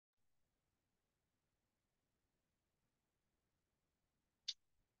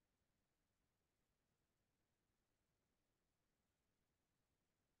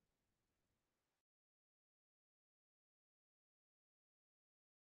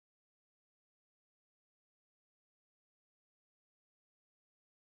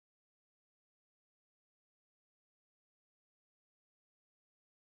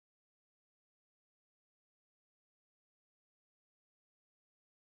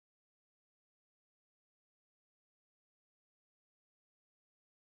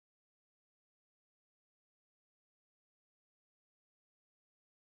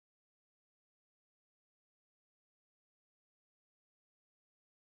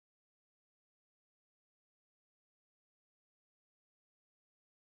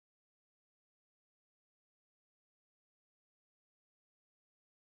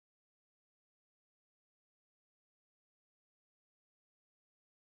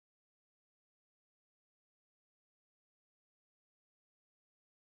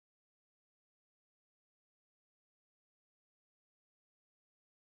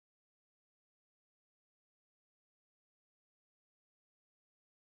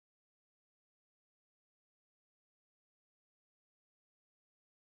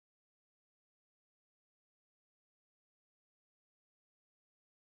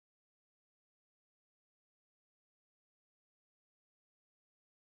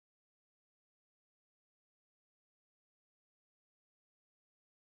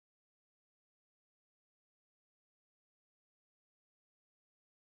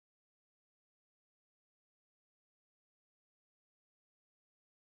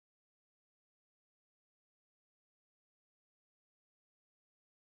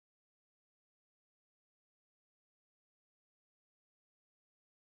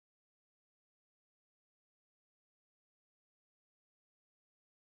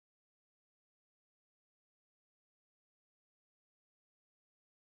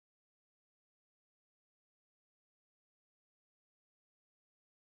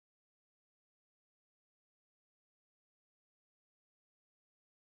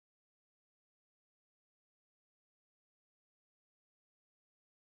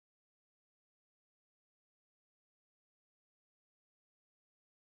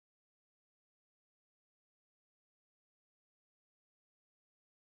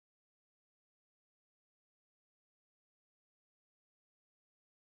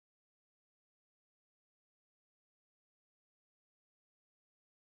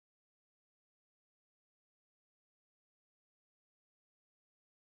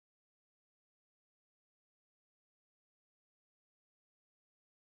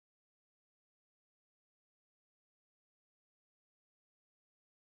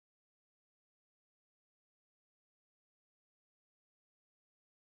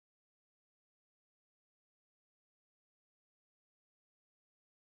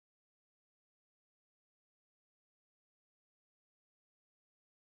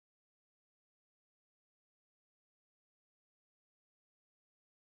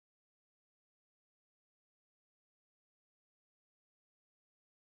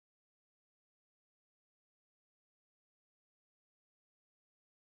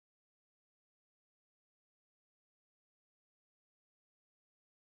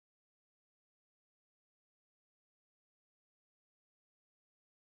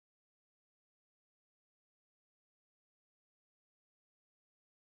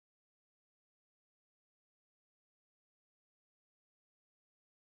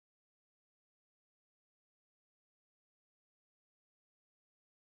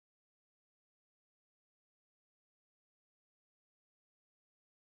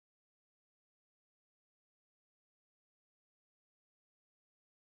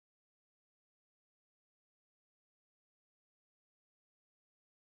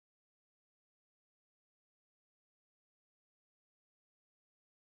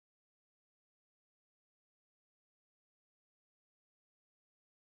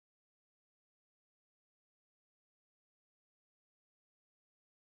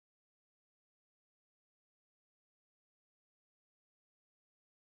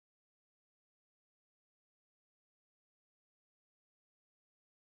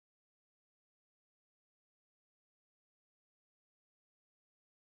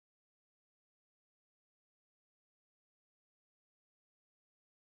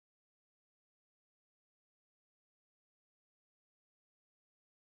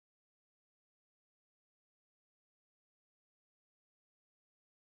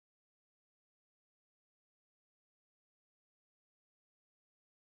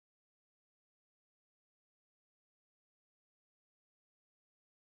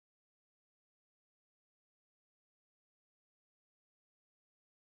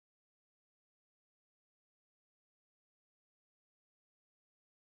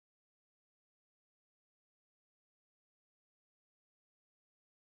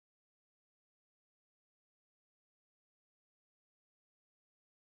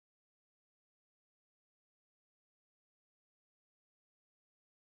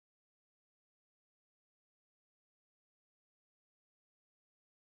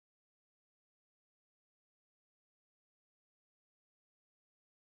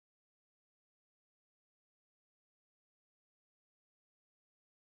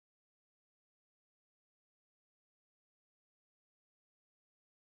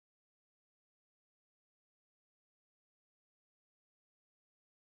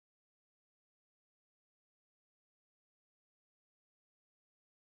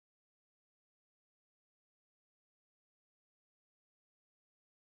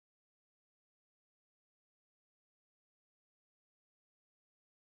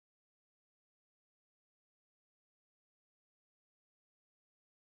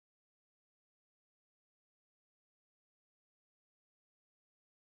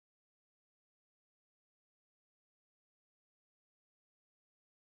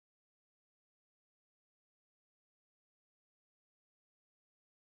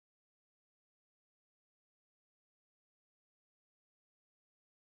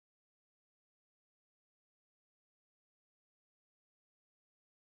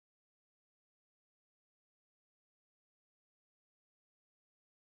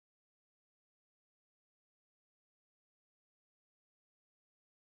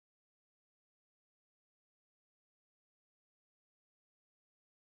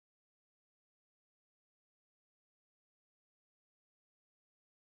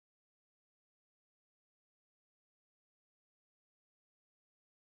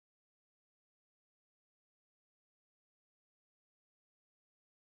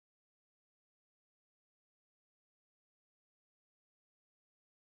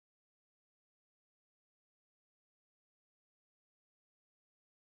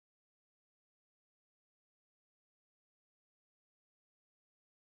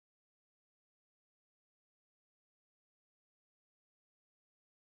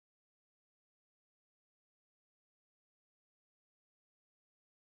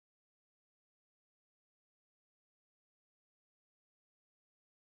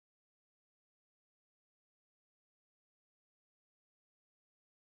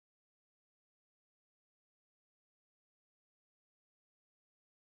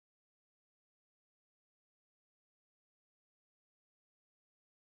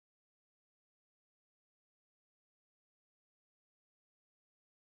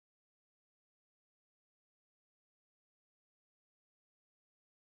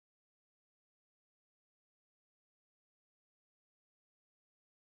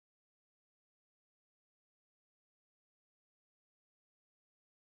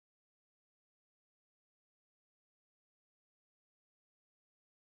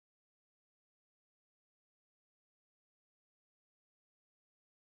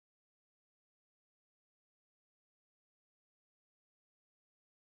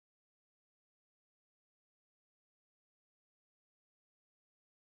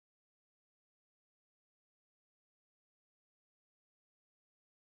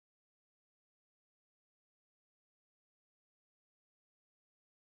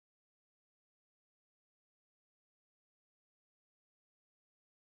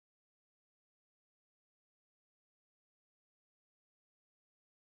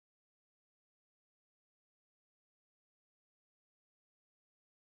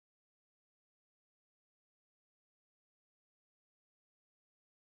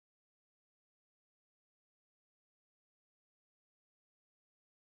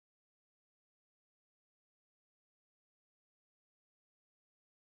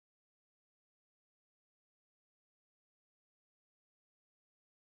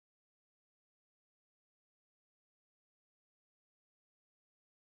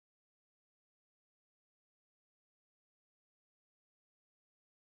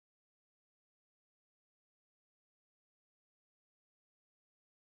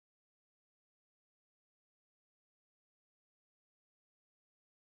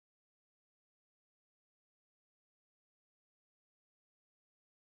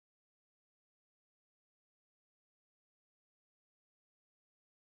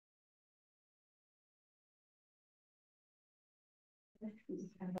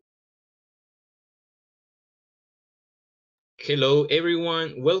Hello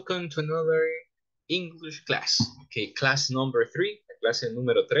everyone, welcome to another English class. Okay, class number 3, la clase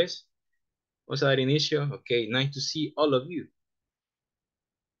número 3. Vamos a dar inicio. Okay, nice to see all of you.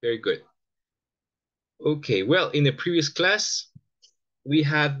 Very good. Okay, well, in the previous class, we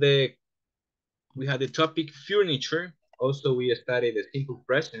had the topic furniture. Also, we studied the simple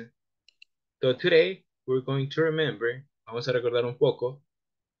present. So today, we're going to remember, vamos a recordar un poco.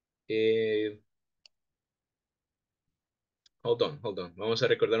 Hold on. Vamos a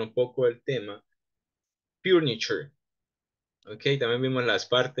recordar un poco el tema furniture. Ok, también vimos las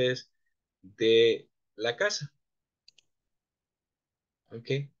partes de la casa.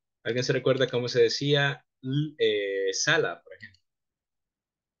 Ok, ¿alguien se recuerda cómo se decía sala, por ejemplo?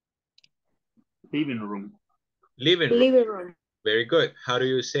 Living room. Living room. Living room. Very good. How do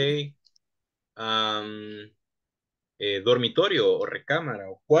you say dormitorio o recámara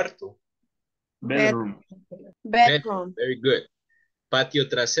o cuarto? Bedroom. Bedroom. Very good. Patio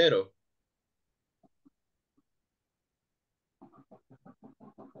trasero.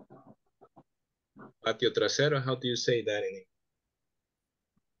 Patio trasero, how do you say that in English?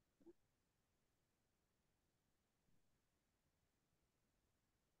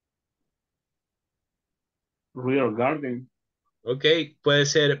 Rear garden. Ok, puede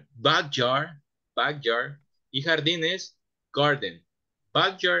ser backyard, y jardín es garden.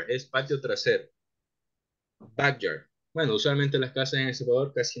 Backyard es patio trasero. Backyard. Bueno, usualmente las casas en El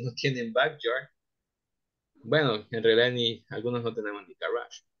Salvador casi no tienen backyard. Bueno, en realidad algunos no tenemos ni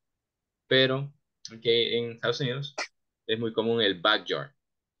garage. Pero, ok, en Estados Unidos es muy común el backyard.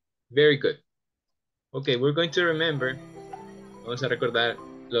 Very good. Ok, we're going to remember, vamos a recordar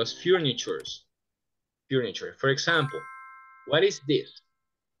los furnitures. Furniture. For example, what is this?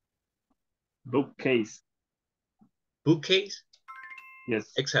 Bookcase. Bookcase?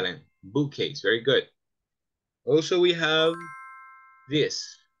 Yes. Excellent. Bookcase. Very good. Also, we have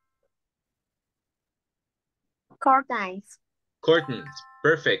this. Curtains. Curtains.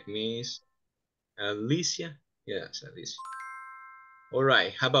 Perfect, Miss Alicia. Yes, Alicia. All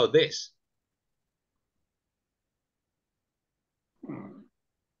right. How about this?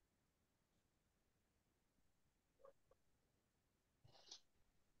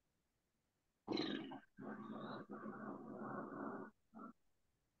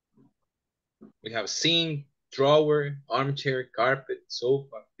 We have sink, drawer, armchair, carpet,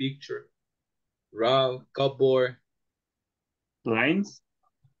 sofa, picture, rug, cupboard. Blinds.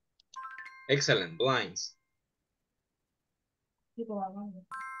 Excellent. Blinds.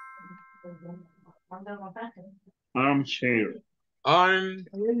 Armchair.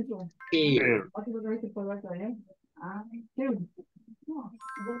 Armchair. Chair.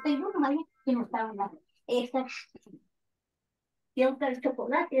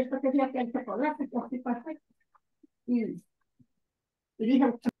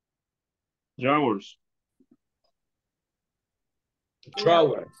 Drawers.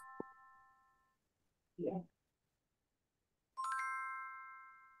 Drawer.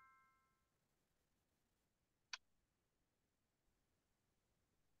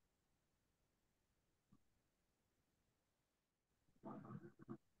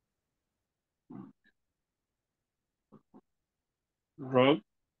 Rug.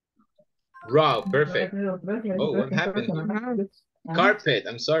 Rug. Perfect. Oh, what happened here? Carpet.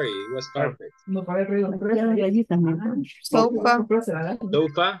 I'm sorry. It was carpet. Sofa.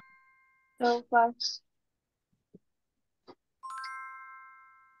 Sofa. Sofa.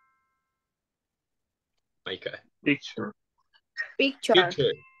 My God. Picture. Picture.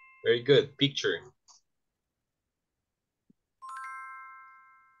 Picture. Very good. Picture.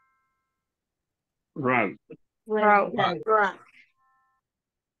 Rug. Rug. Rug.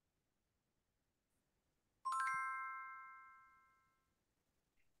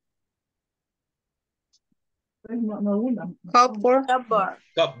 Cupboard. Cupboard.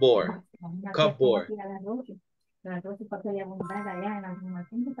 Cupboard. Cupboard.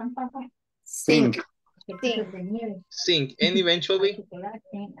 Sink. Sink. Sink. And eventually,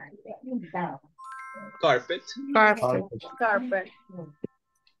 carpet. Carpet. Carpet.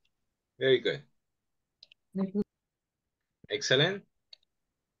 Very good. Excellent.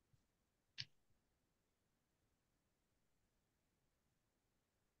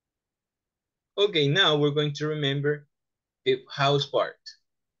 Okay, now we're going to remember the house part.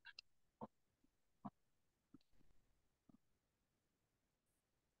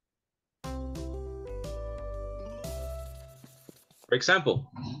 For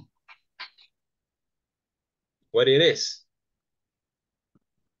example, what it is.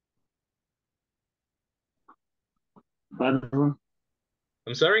 Bedroom.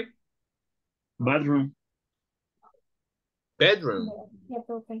 I'm sorry? Bathroom. Bedroom.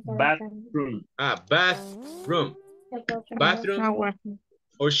 Bathroom. Bathroom. Bathroom Shower.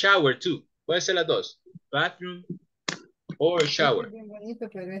 or shower too. Puede ser las dos. Bathroom or shower.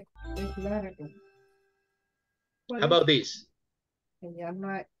 How about this?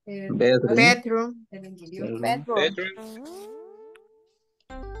 Bedroom. Bedroom. Bedroom. Bedroom. Bedroom.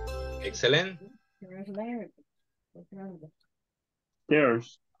 Excellent.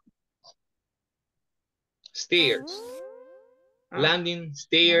 Stairs. Stairs. Landing,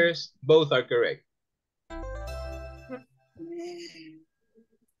 stairs, both are correct.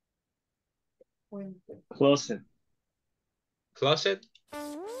 Closet. Closet.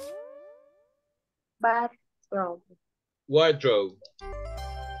 Bathroom. Wardrobe.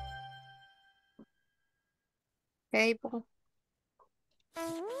 Table.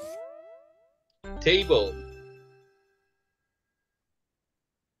 Table.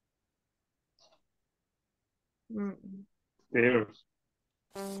 Stairs.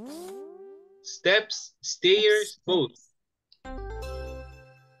 Steps, stairs, both.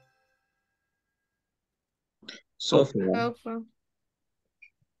 Sofa. Sofa.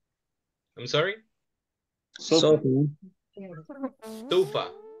 I'm sorry? Sofa.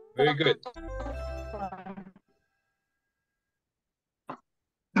 Sofa. Very good.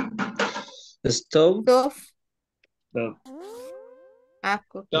 Stove. Stove. Stove.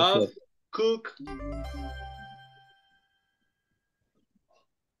 Cook. Stove, cook,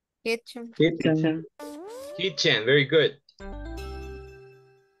 Kitchen. Kitchen. kitchen. Very good.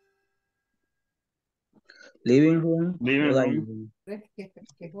 Living room. Living room. Dining room.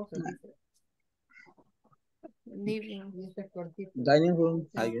 Living. Dining room,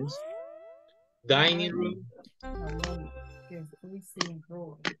 I guess. Dining room.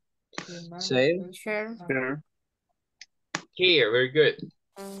 Chair. Chair. Chair. Chair. Very good.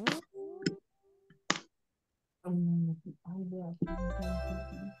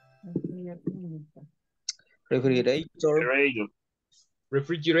 Refrigerator. Refrigerator.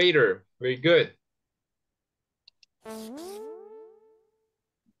 Refrigerator. Very good.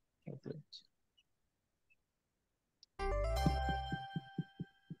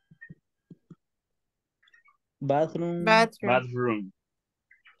 Bathroom. Bathroom. Bathroom.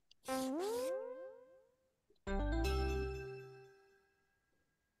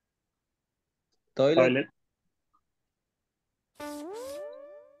 Toilet.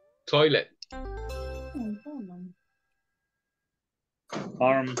 Toilet.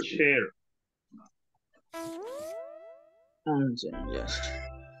 Armchair. Yes.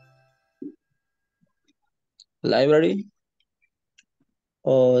 Library.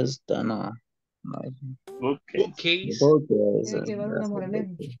 Oh, está no. Bookcase. Bookcase.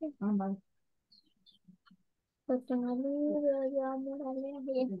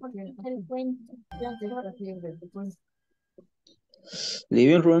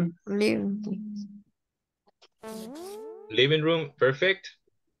 Living room. Living. Living room. Perfect.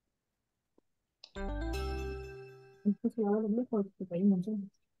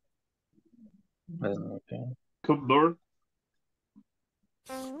 Okay. Cupboard.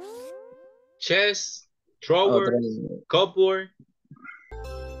 Chest. Drawer. Cupboard.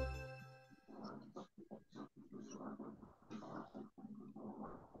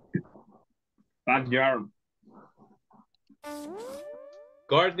 Backyard.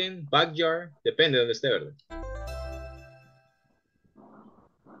 Garden. Backyard. Depende de donde esté, ¿verdad?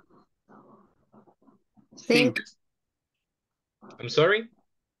 Sink. I'm sorry?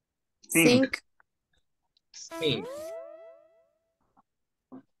 Sink. Sink.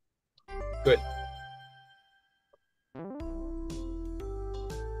 Good.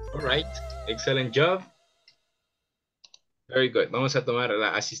 All right. Excellent job. Very good. Vamos a tomar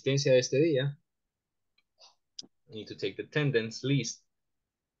la asistencia de este día. I need to take the attendance list.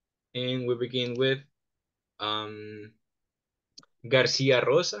 And we begin with Garcia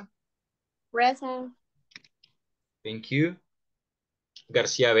Rosa. Present. Thank you.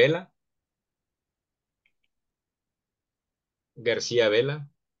 Garcia Vela. Garcia Vela.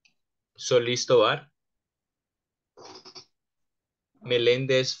 Solís Tobar.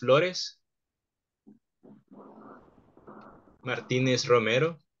 Meléndez Flores. Martínez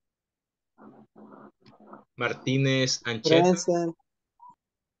Romero. Martínez Ancheta. Present.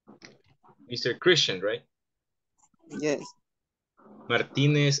 Mr. Christian, right? Yes.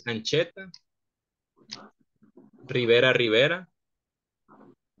 Martínez Ancheta. Rivera Rivera.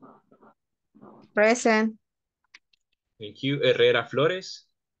 Present. Thank you. Herrera Flores.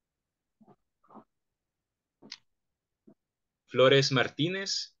 Flores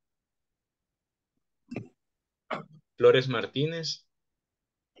Martínez. Flores Martínez.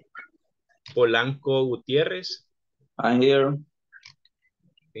 Polanco Gutiérrez. I'm here.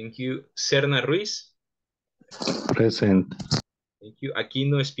 Thank you. Serna Ruiz. Present. Thank you.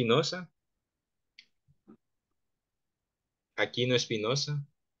 Aquino Espinosa. Aquino Espinosa.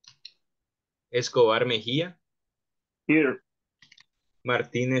 Escobar Mejía. Here.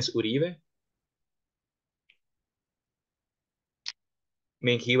 Martínez Uribe.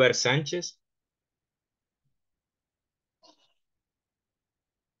 Mengíbar Sánchez.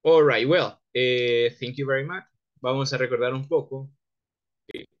 All right, well, thank you very much. Vamos a recordar un poco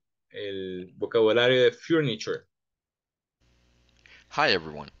el vocabulario de furniture. Hi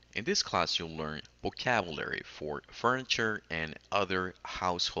everyone, in this class you'll learn vocabulary for furniture and other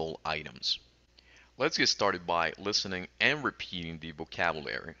household items. Let's get started by listening and repeating the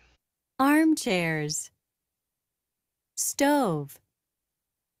vocabulary. Armchairs, stove,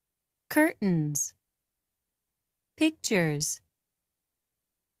 curtains, pictures,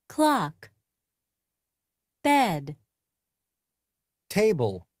 clock, bed,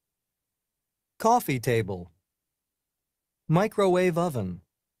 table, coffee table, microwave oven,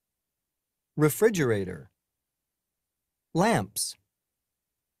 refrigerator, lamps,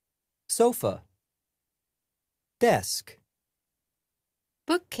 sofa, desk,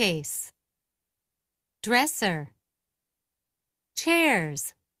 bookcase, dresser,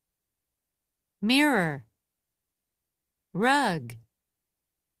 chairs, mirror, rug,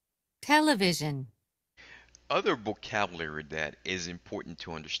 television. Other vocabulary that is important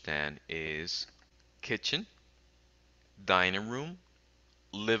to understand is kitchen, dining room,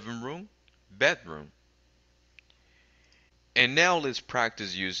 living room, bedroom. And now let's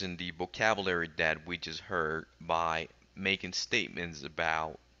practice using the vocabulary that we just heard by making statements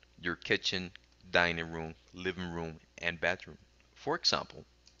about your kitchen, dining room, living room, and bedroom. For example,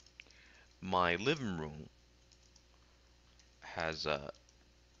 my living room has a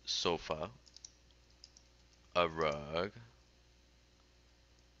sofa, a rug,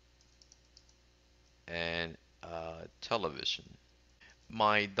 and a television.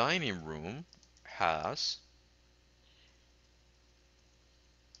 My dining room has.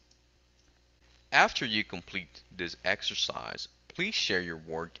 After you complete this exercise, please share your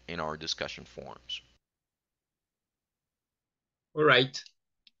work in our discussion forums. All right.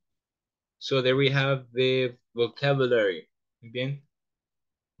 So there we have the vocabulary. Muy bien.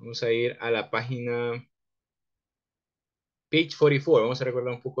 Vamos a ir a la página page 44. Vamos a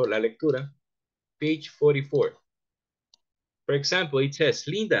recordar un poco la lectura. Page 44. For example, it says,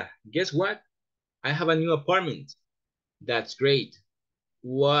 Linda, guess what? I have a new apartment. That's great.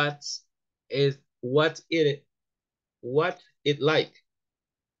 What's it like?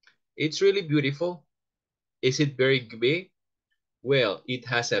 It's really beautiful. Is it very big? Well, it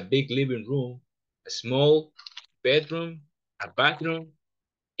has a big living room, a small bedroom, a bathroom,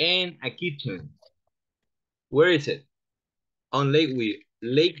 and a kitchen. Where is it? On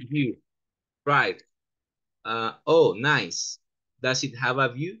Lakeview Drive. Oh, nice. Does it have a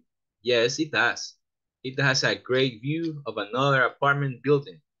view? Yes, it does. It has a great view of another apartment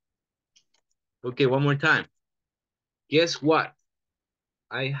building. Okay, one more time. Guess what?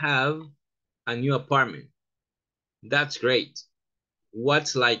 I have a new apartment. That's great.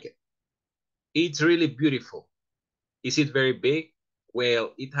 What's like it? It's really beautiful. Is it very big?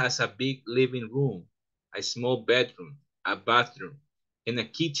 Well, it has a big living room, a small bedroom, a bathroom, and a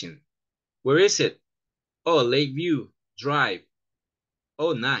kitchen. Where is it? Oh, Lakeview Drive.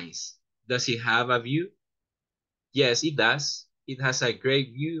 Oh, nice. Does it have a view? Yes, it does. It has a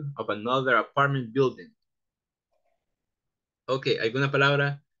great view of another apartment building. Ok, ¿alguna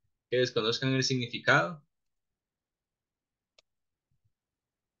palabra que desconozcan el significado?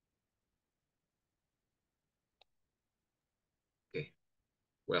 Okay,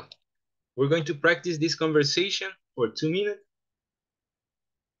 well, we're going to practice this conversation for 2 minutes.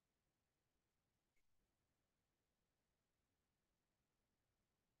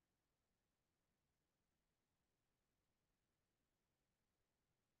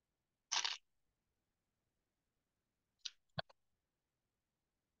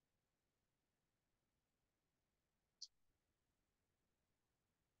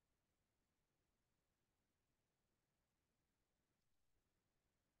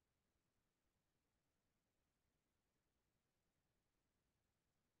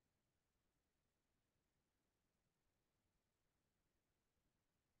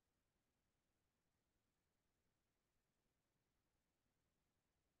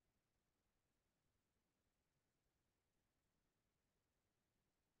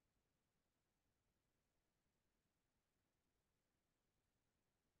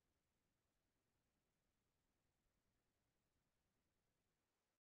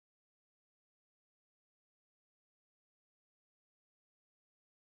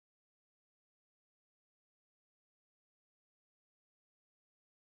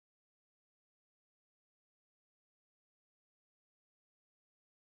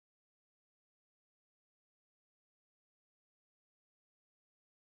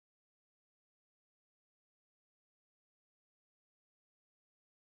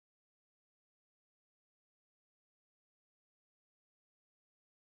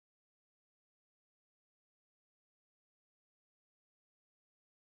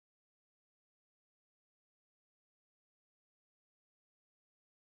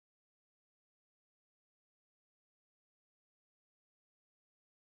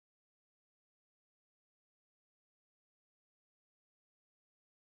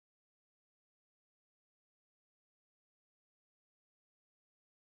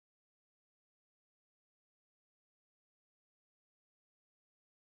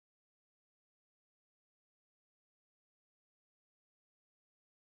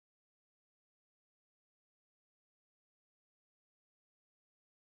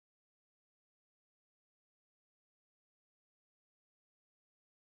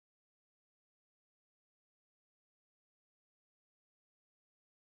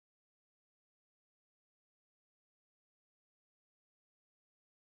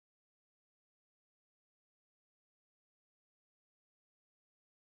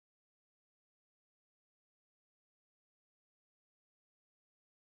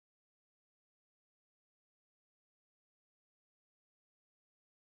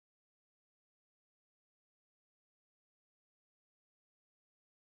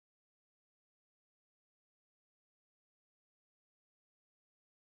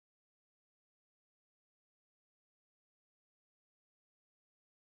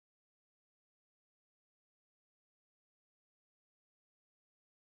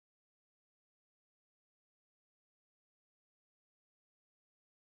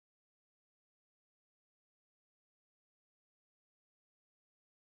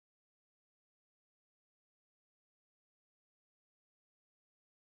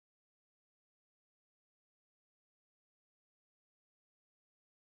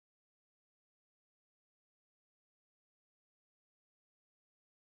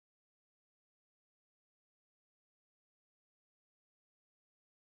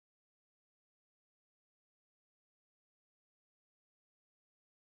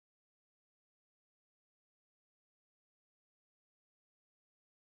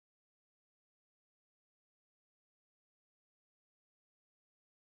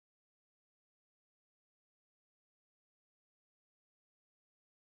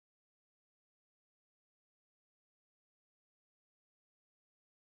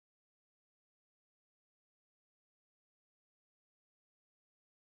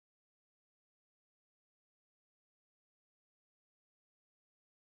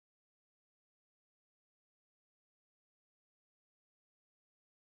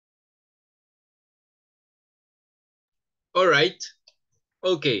 All right.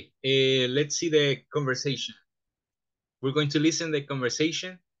 Okay, let's see the conversation. We're going to listen the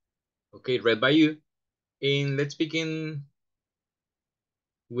conversation, okay, read by you. And let's begin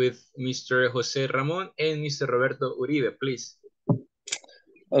with Mr. Jose Ramon and Mr. Roberto Uribe, please.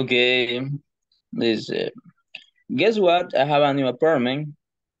 Okay. This. Guess what? I have a new apartment.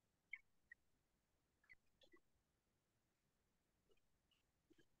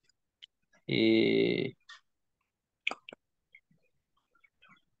 Eh,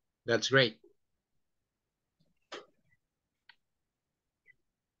 That's great.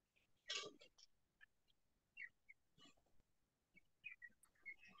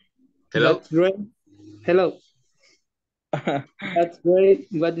 Hello? That's great. Hello. That's great.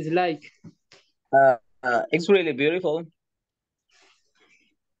 What is like? it's really beautiful.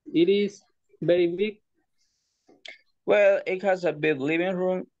 It is very big. Well, it has a big living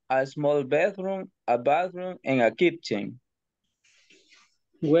room, a small bedroom, a bathroom, and a kitchen.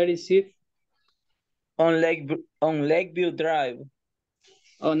 Where is it? On Lakeview Drive.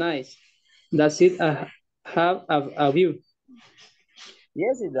 Oh, nice. Does it have a view?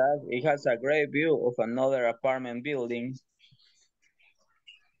 Yes, it does. It has a great view of another apartment building.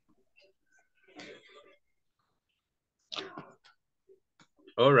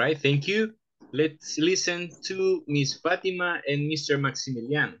 All right, thank you. Let's listen to Miss Fatima and Mr.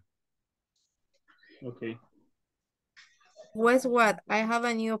 Maximiliano. Okay. Guess what? I have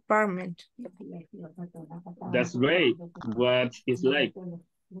a new apartment. That's great. What is like?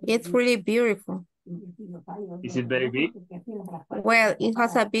 It's really beautiful. Is it very big? Well, it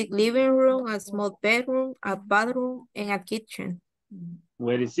has a big living room, a small bedroom, a bathroom, and a kitchen.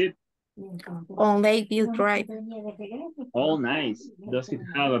 Where is it? On Lakeview Drive. Oh, nice. Does it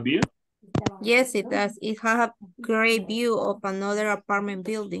have a view? Yes, it does. It has a great view of another apartment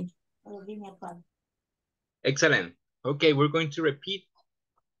building. Excellent. Okay, we're going to repeat,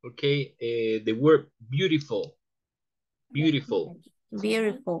 okay, the word beautiful. Beautiful.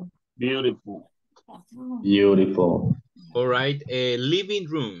 Beautiful. Beautiful. Beautiful. All right, living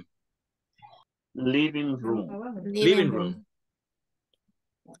room. Living room. Living room.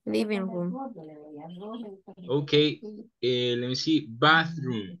 Living room. Okay, let me see,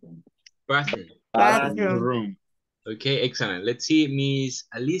 bathroom. Bathroom. Bathroom. Okay, excellent. Let's see, Miss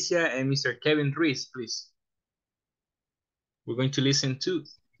Alicia and Mr. Kevin Reese, please. We're going to listen to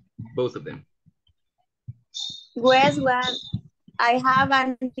both of them. Guess what? I have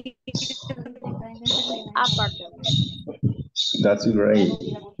an apartment. That's great.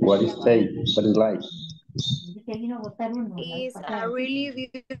 What is take? What is like? It's a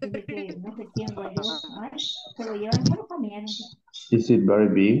really beautiful. Is it very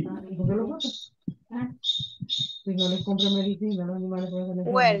big?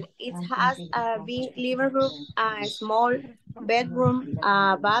 Well, it has a big living room, a small bedroom,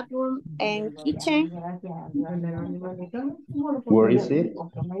 a bathroom, and kitchen. Where is it?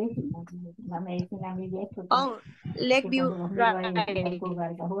 On Lakeview Drive.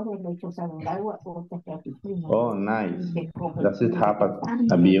 Oh, nice. Does it have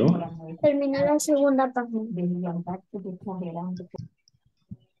a view? Termina la segunda página.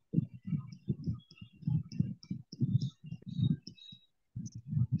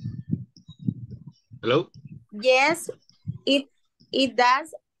 Hello? Yes, it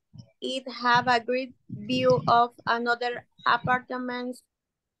does. It have a great view of another apartment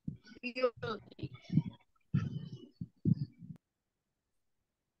building.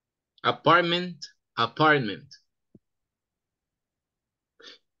 Apartment. Apartment.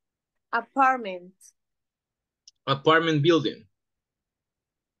 Apartment building.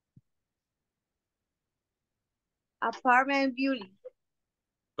 Apartment building.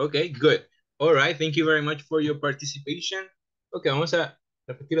 Okay, good. All right, thank you very much for your participation. Ok, vamos a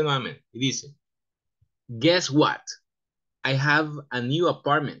repetirlo nuevamente. Y dice, guess what? I have a new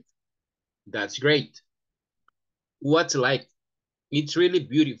apartment. That's great. What's like? It's really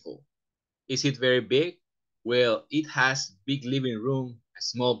beautiful. Is it very big? Well, it has big living room, a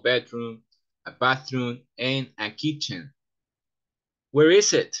small bedroom, a bathroom, and a kitchen. Where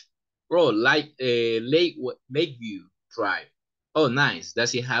is it? Oh, like Lakeview Drive. Oh, nice.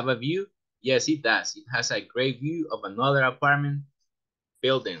 Does it have a view? Yes, it does. It has a great view of another apartment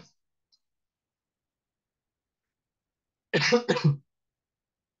building.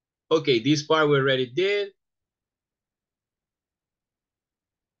 Okay, this part we already did.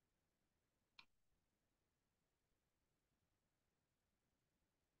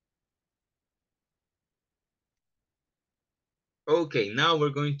 Okay, now we're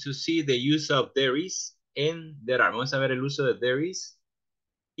going to see the use of there is and there are. Vamos a ver el uso de there is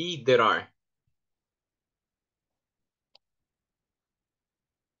y there are.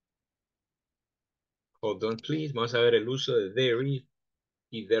 Hold on, please. Vamos a ver el uso de there is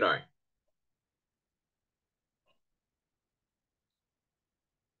y there are.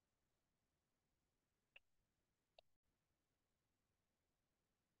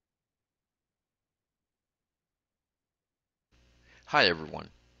 Hi everyone.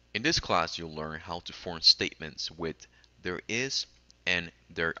 In this class you'll learn how to form statements with there is and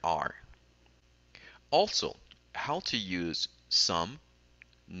there are. Also, how to use some,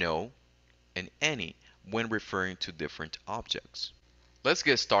 no, and any when referring to different objects. Let's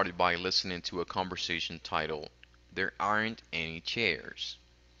get started by listening to a conversation titled, There Aren't Any Chairs.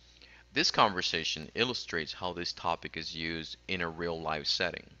 This conversation illustrates how this topic is used in a real-life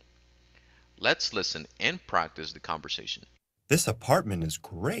setting. Let's listen and practice the conversation. This apartment is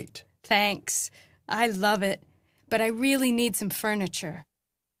great. Thanks. I love it, but I really need some furniture.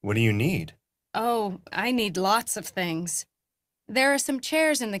 What do you need? Oh, I need lots of things. There are some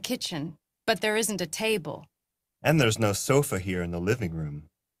chairs in the kitchen, but there isn't a table. And there's no sofa here in the living room.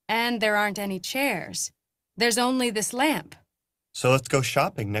 And there aren't any chairs. There's only this lamp. So let's go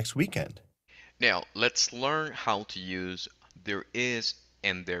shopping next weekend. Now, let's learn how to use there is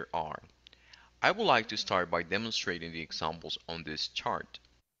and there are. I would like to start by demonstrating the examples on this chart.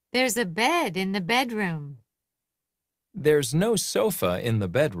 There's a bed in the bedroom. There's no sofa in the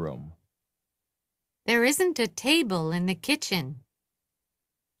bedroom. There isn't a table in the kitchen.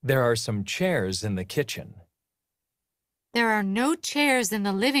 There are some chairs in the kitchen. There are no chairs in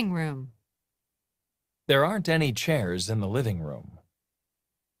the living room. There aren't any chairs in the living room.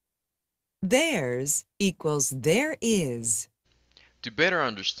 There's equals there is. To better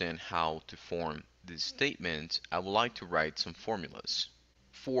understand how to form these statements, I would like to write some formulas.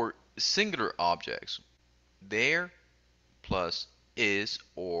 For singular objects, there plus is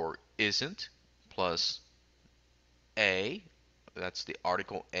or isn't plus a, that's the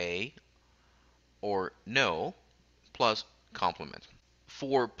article a, or no plus complement.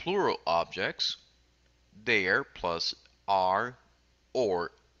 For plural objects, there plus are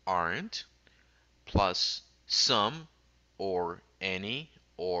or aren't plus some or any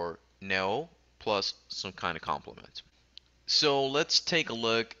or no plus some kind of complement. So let's take a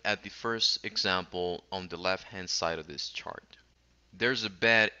look at the first example on the left hand side of this chart. There's a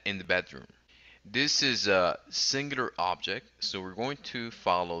bed in the bedroom. This is a singular object, so we're going to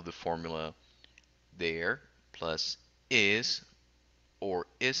follow the formula there plus is or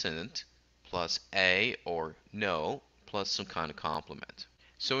isn't plus a or no plus some kind of complement.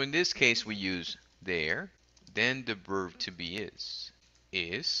 So in this case we use there, then the verb to be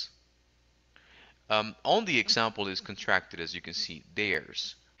is. On the example is contracted, as you can see,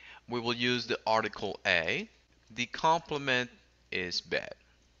 theirs. We will use the article a. The complement is bed,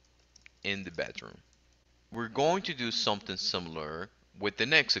 in the bedroom. We're going to do something similar with the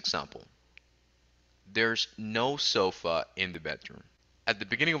next example. There's no sofa in the bedroom. At the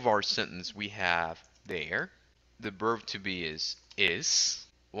beginning of our sentence we have there. The verb to be is.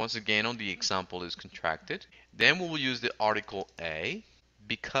 Once again, on the example is contracted. Then we will use the article a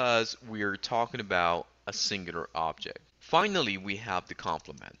because we are talking about a singular object. Finally, we have the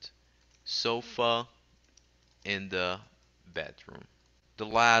complement. Sofa in the bedroom. The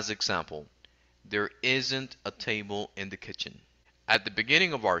last example. There isn't a table in the kitchen. At the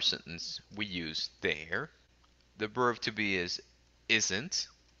beginning of our sentence, we use there. The verb to be is isn't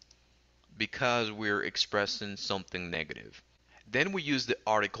because we're expressing something negative. Then we use the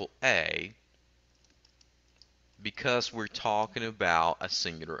article a because we're talking about a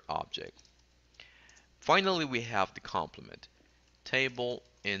singular object. Finally, we have the complement, table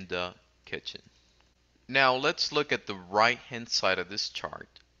in the kitchen. Now let's look at the right hand side of this chart.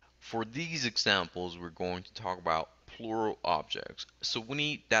 For these examples, we're going to talk about plural objects. So we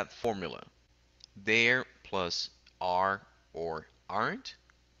need that formula. There plus are or aren't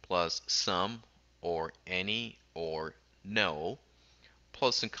plus some or any or no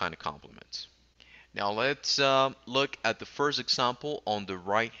plus some kind of complements. Now let's look at the first example on the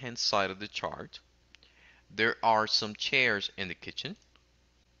right hand side of the chart. There are some chairs in the kitchen.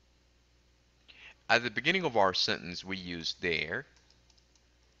 At the beginning of our sentence we use there.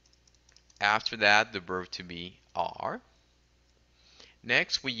 After that the verb to be are.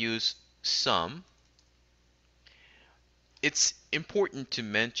 Next we use some. It's important to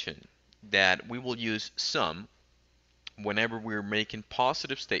mention that we will use some whenever we're making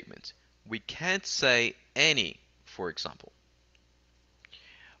positive statements. We can't say any, for example.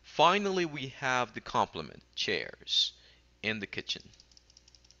 Finally, we have the complement, chairs, in the kitchen.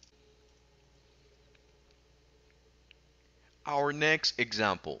 Our next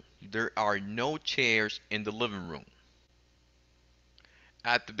example, there are no chairs in the living room.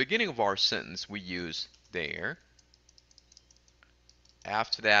 At the beginning of our sentence, we use there.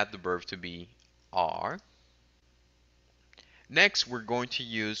 After that, the verb to be are. Next, we're going to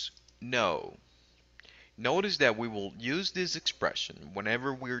use no. Notice that we will use this expression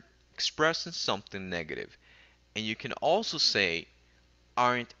whenever we're expressing something negative. And you can also say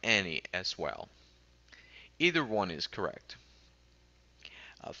aren't any as well. Either one is correct.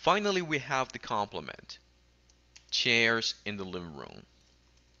 Finally, we have the complement. Chairs in the living room.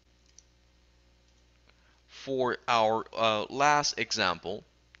 For our last example,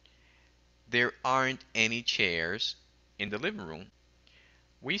 there aren't any chairs in the living room.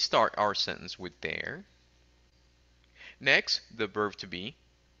 We start our sentence with there. Next, the verb to be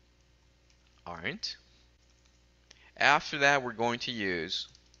aren't. After that, we're going to use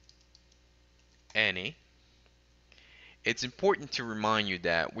any. It's important to remind you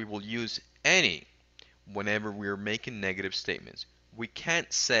that we will use any whenever we're making negative statements. We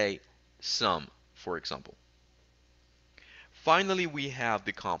can't say some, for example. Finally, we have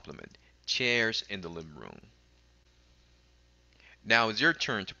the complement, chairs in the living room. Now it's your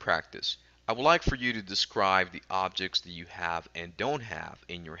turn to practice. I would like for you to describe the objects that you have and don't have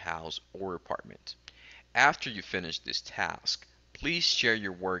in your house or apartment. After you finish this task, please share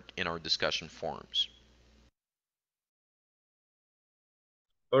your work in our discussion forums.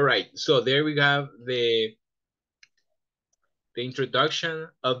 All right, so there we have the introduction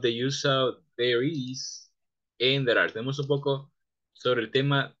of the use of there is and there are. Tenemos un poco sobre el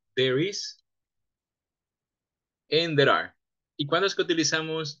tema there is and there are. ¿Y cuándo es que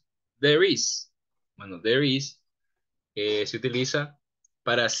utilizamos there is? Bueno, there is se utiliza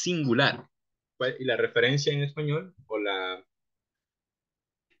para singular. Y la referencia en español o la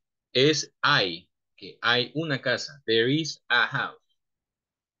es hay, que hay una casa. There is a house.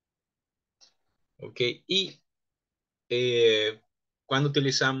 Ok, y cuando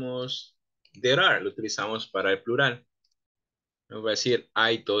utilizamos there are, lo utilizamos para el plural. Nos va a decir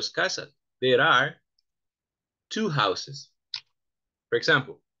hay dos casas. There are two houses. For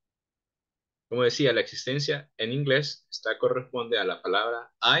example, como decía, la existencia en inglés corresponde a la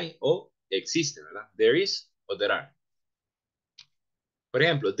palabra hay o existe, ¿verdad? There is o there are. Por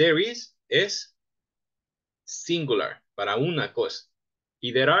ejemplo, there is es singular para una cosa.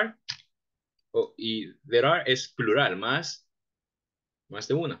 Y there are es plural, más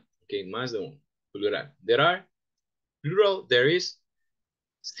de una. Ok, más de una. Plural. There are, plural, there is,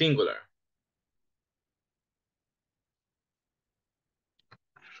 singular.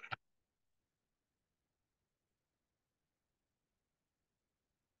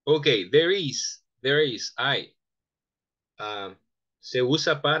 Ok, there is, hay. Se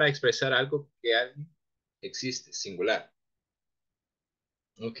usa para expresar algo que existe, singular.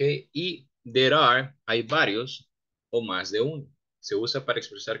 Ok, y there are, hay varios o más de uno. Se usa para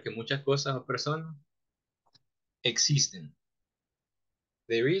expresar que muchas cosas o personas existen.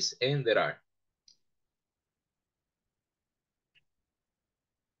 There is and there are.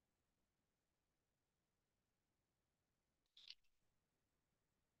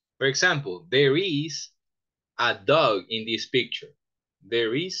 For example, there is a dog in this picture.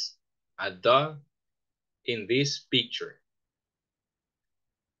 There is a dog in this picture.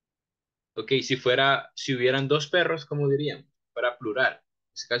 Ok, si hubieran dos perros, ¿cómo dirían? Para plural.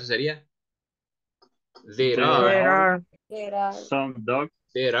 En este caso sería there are some dogs.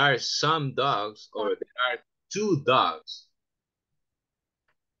 There are some dogs or there are two dogs.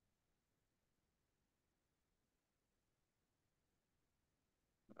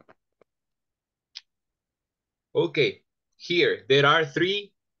 Okay, here there are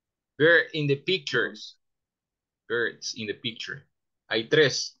three birds in the pictures. Birds in the picture. Hay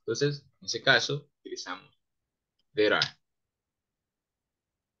tres. Entonces, en ese caso, utilizamos there are.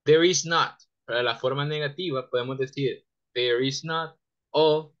 There is not. Para la forma negativa podemos decir there is not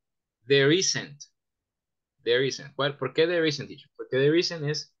o there isn't. There isn't. ¿Por qué there isn't, teacher? Porque there isn't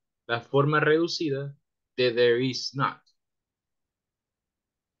es la forma reducida de there is not.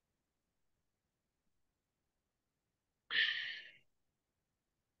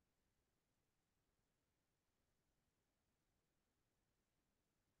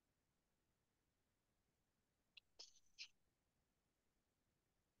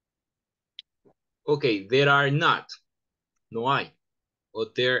 Ok, there are not. No hay. O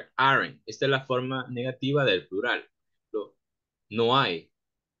there aren't. Esta es la forma negativa del plural. No hay.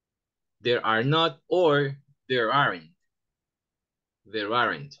 There are not or there aren't. There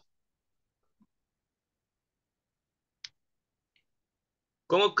aren't.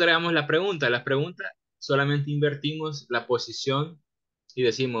 ¿Cómo creamos la pregunta? La pregunta solamente invertimos la posición y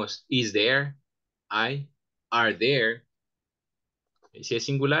decimos is there, I, are there. Si es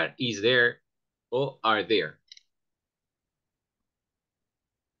singular, is there o are there.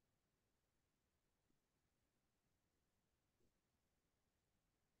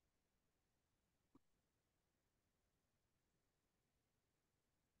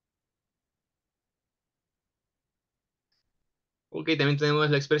 Ok, también tenemos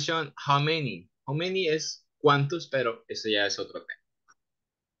la expresión how many. How many es cuántos, pero eso ya es otro tema.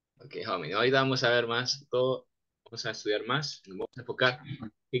 Ok, how many. Hoy vamos a ver más todo, vamos a estudiar más, nos vamos a enfocar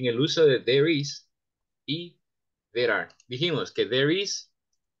en el uso de there is y there are. Dijimos que there is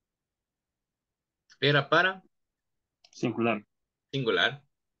era para Singular. singular.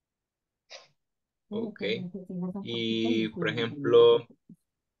 Ok. Y, por ejemplo,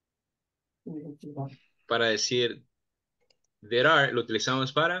 para decir there are, lo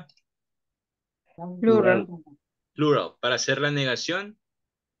utilizamos para Plural. plural. Para hacer la negación,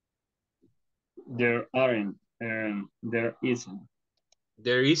 There aren't and there isn't.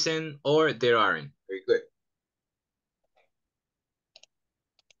 there isn't or there aren't. Very good.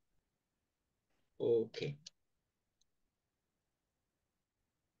 Ok.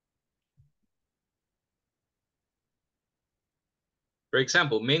 For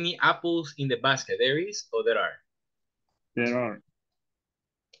example, many apples in the basket. There is or there are? There are.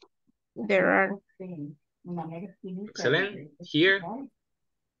 There are. Excellent. Here,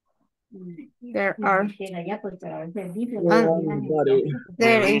 There are.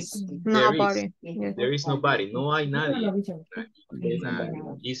 There is nobody. Yes. there is nobody. No hay nadie en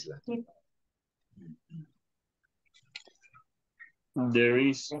la isla. There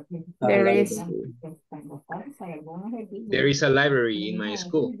is. There is. There is a library in my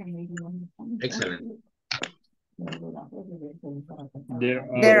school. Excellent.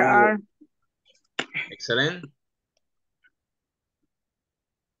 There are. Excellent.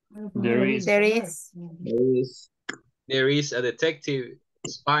 There is. There is. There is a detective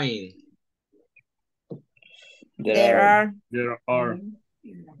spying. There are. There are.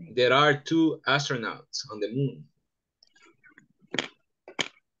 There are 2 astronauts on the moon.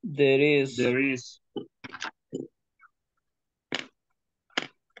 There is. There is.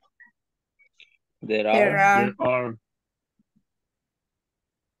 There There are. are. There are.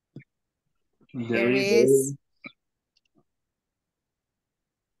 There is.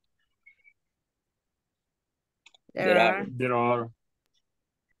 There are. There are.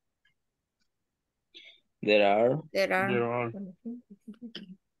 There are. There are. There are.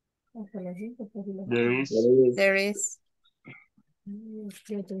 There is. There is.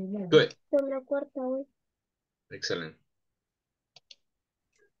 Good. Excellent.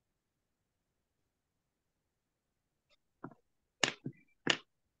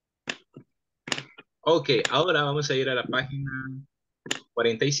 Ok, ahora vamos a ir a la página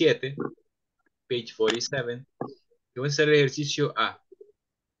 47, page 47. Y vamos a hacer el ejercicio A.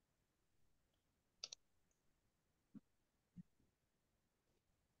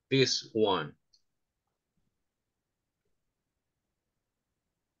 This one.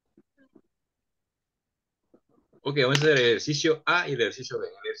 Ok, vamos a hacer el ejercicio A y el ejercicio B.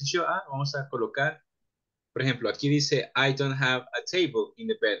 En el ejercicio A vamos a colocar, por ejemplo, aquí dice, I don't have a table in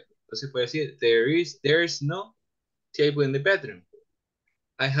the bedroom. Entonces puede decir, there's no table in the bedroom.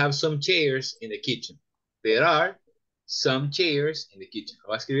 I have some chairs in the kitchen. There are some chairs in the kitchen.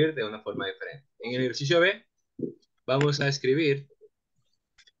 Lo va a escribir de una forma diferente. En el ejercicio B, vamos a escribir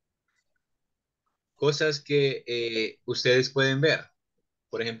cosas que ustedes pueden ver.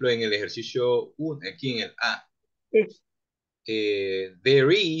 Por ejemplo, en el ejercicio 1, aquí en el A.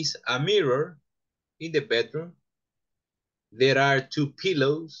 There is a mirror in the bedroom. There are 2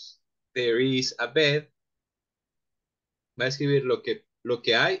 pillows. There is a bed. Va a escribir lo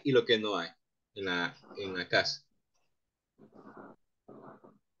que hay y lo que no hay en la casa.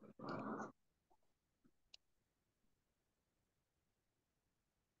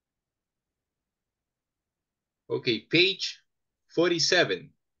 Ok, page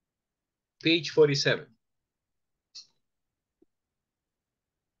 47. Page 47.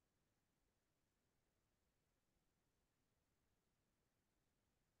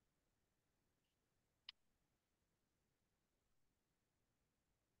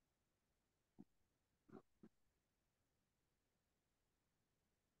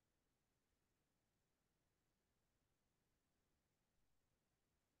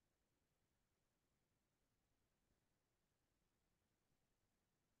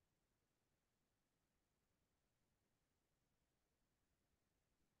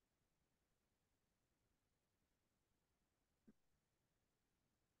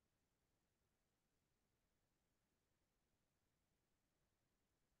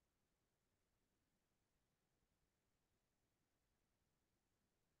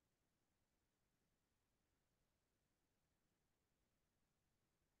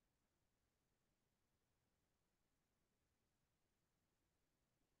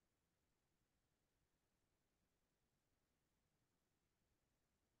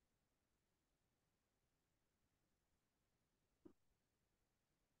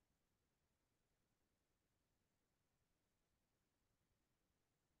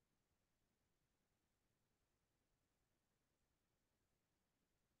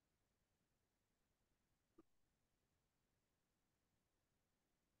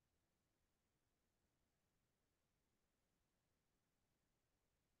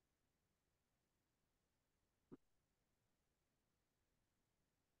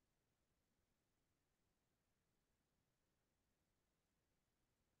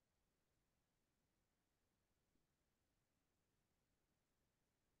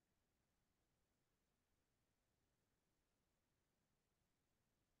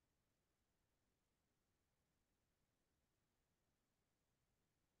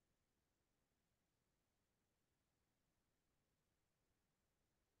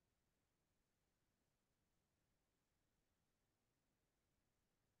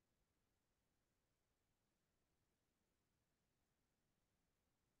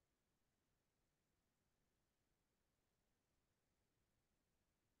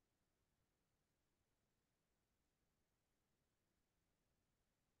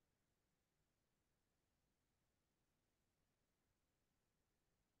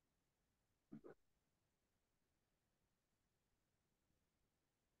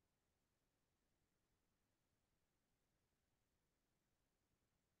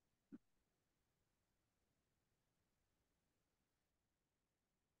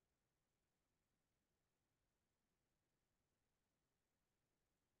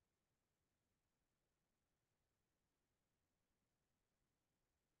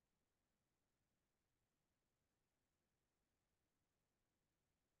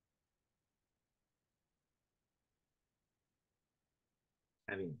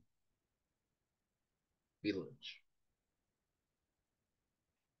 I mean, village.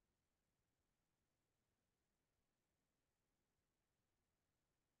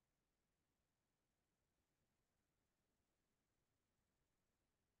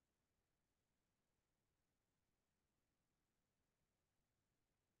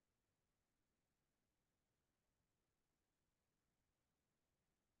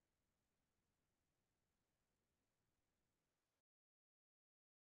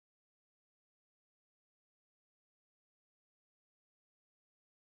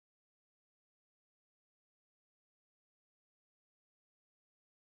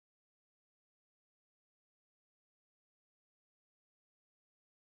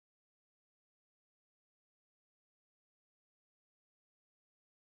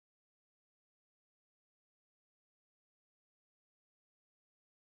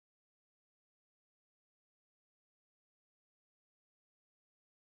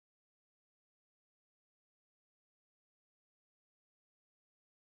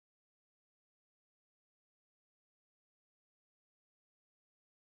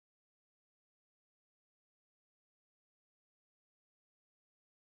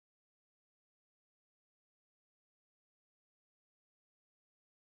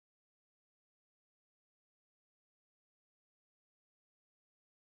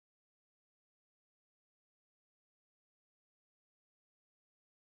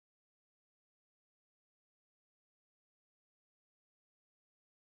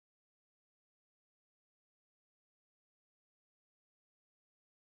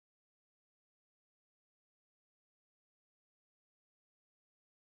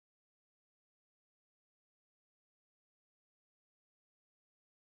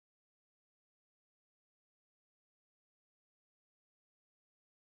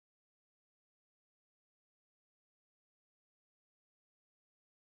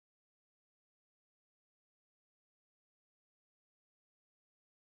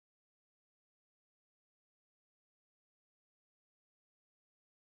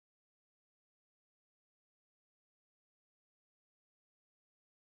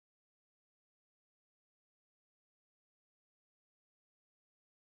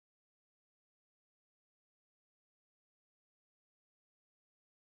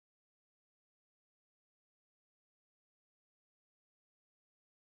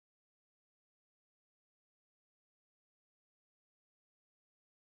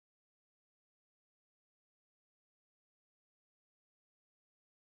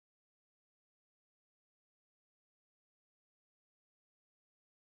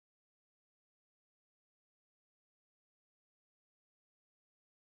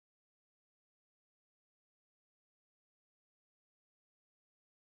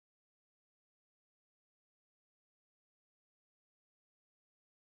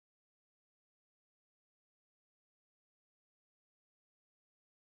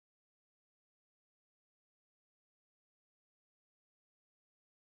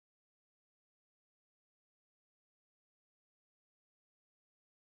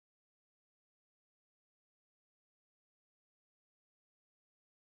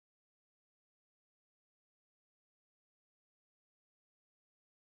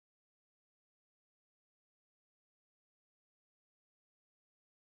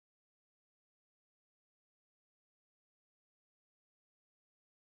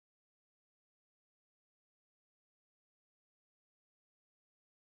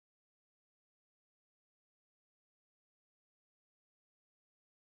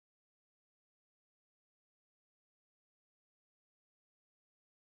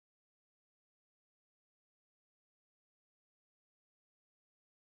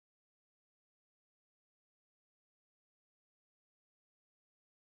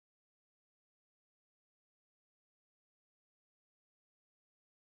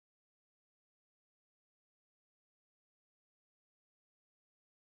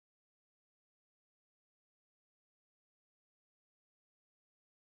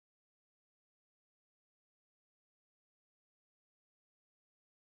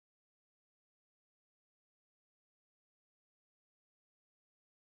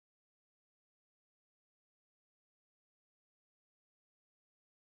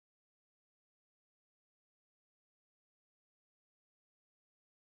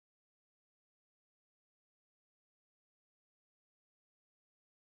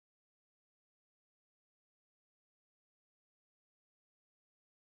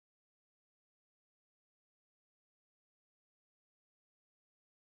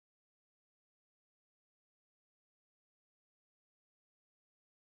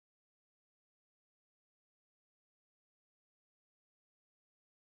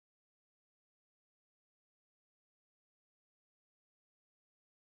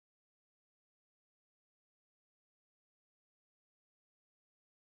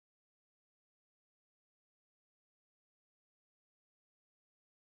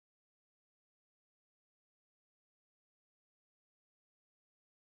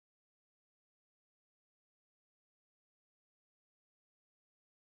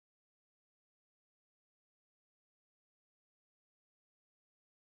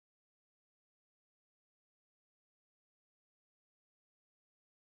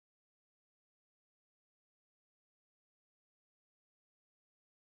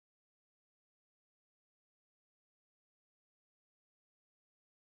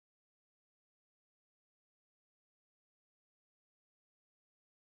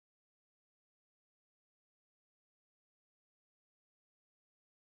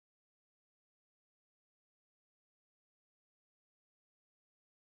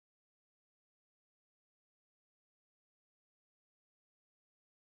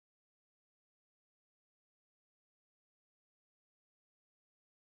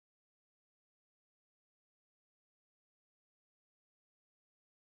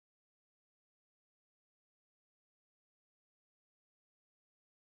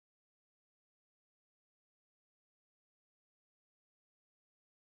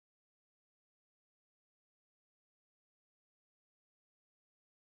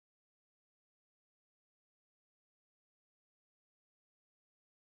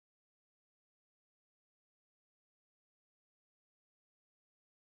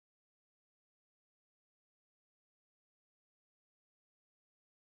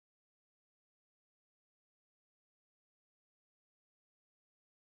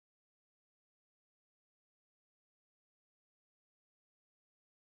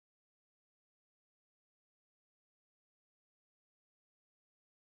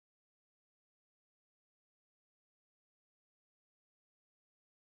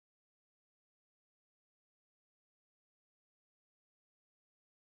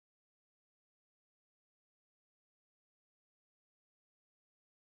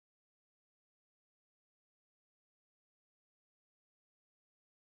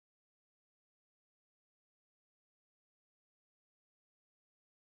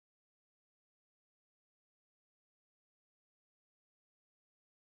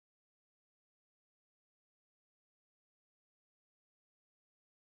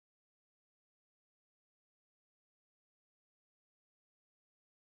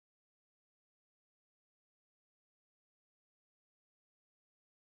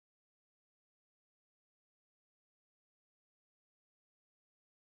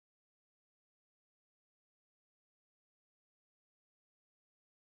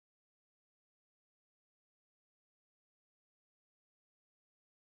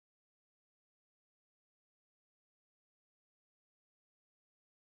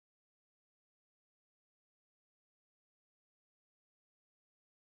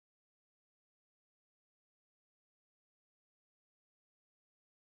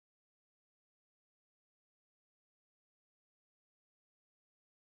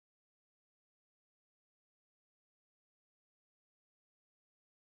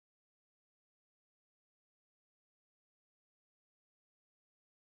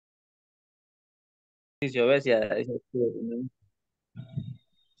 ejercicio, ¿ves?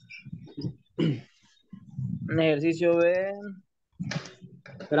 Un ejercicio B,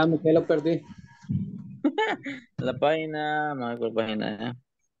 Espérame, que lo perdí. la página, vamos a ver cuál página es.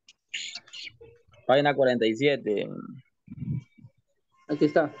 Página 47. Aquí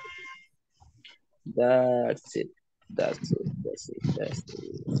está. That's it. That's it. That's it. That's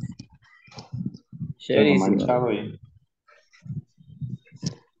it. Tengo Chéverísimo. manchado ahí.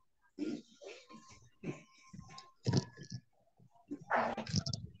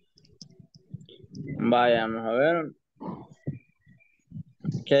 Vaya, vamos a ver.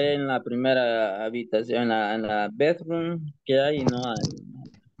 ¿Qué hay en la primera habitación? En la bedroom, ¿qué hay y no hay?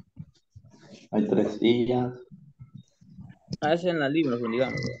 Hay 3 sillas. Ah, es en la living room,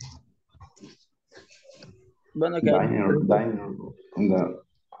 digamos. Bueno, que hay Diner.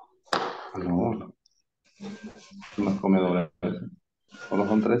 No. Unos comedores. Solo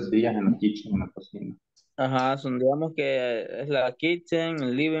son 3 sillas en la kitchen, en la cocina. Ajá, son, digamos que es la kitchen,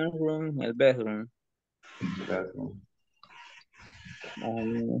 el living room, el bedroom.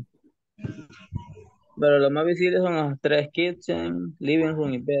 Pero lo más visible son los 3 kitchen, living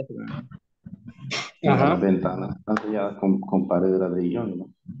room y bedroom. Las ventanas están selladas con pared de ladrillo,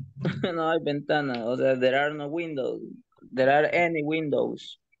 ¿no? No hay ventanas, o sea, there are no windows. There are any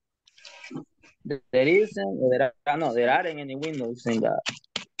windows. There isn't, or there are, no, there aren't any windows in that.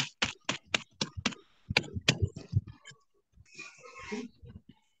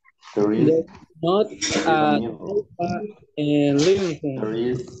 There is not living room. There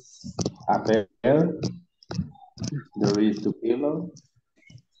is a bed. There is 2 pillows.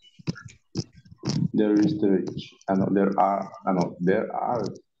 There is there are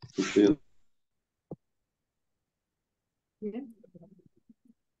 2 pillows.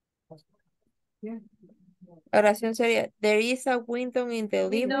 Oración sería, there is a window in the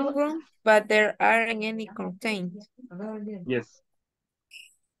living room, but there aren't any curtains. Yes.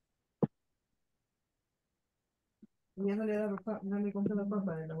 De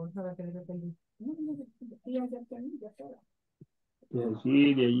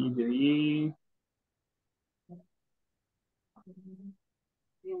allí.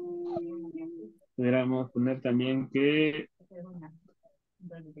 Podríamos poner también que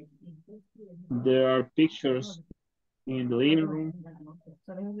there are pictures in the living room,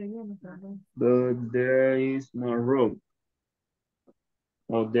 but there is no rug.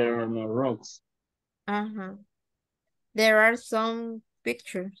 Or there are no rugs. There are some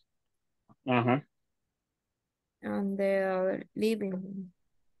pictures Ajá. on the living room.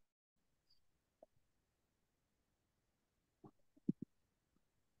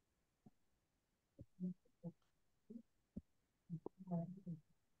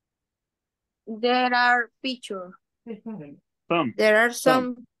 There are pictures. Some. There are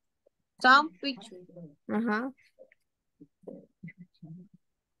some pictures.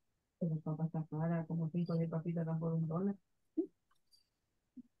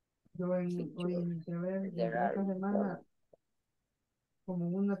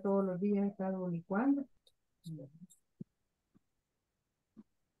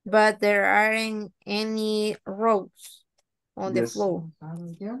 But there aren't any roads on the Yes. floor.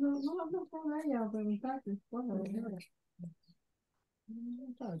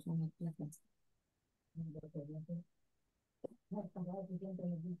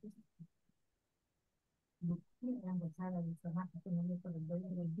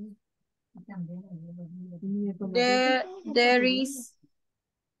 There is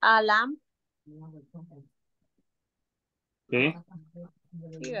a lamp. Okay.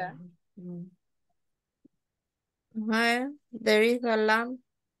 Here. There is a lamp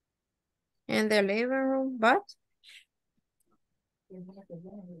in the living room, but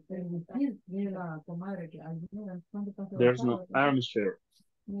There's no armchair.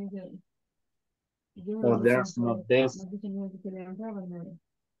 Or there's no desk.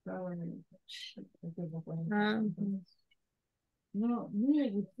 No,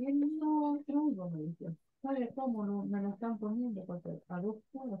 mire, usted no traigo, me dice. ¿Sabe cómo me lo están poniendo? Porque a 2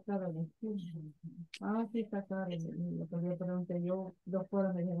 horas cada vestido. Ah, sí, está caro. Lo que yo pregunté yo, 2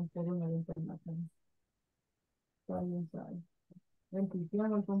 horas me dieron por una de internacional. Está bien, sabe. El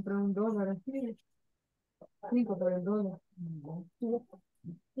cristiano compré $1 así. 5 por el $1. Sí.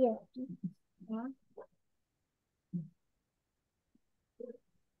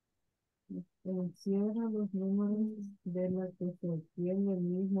 Encierra los números de la que se obtiene el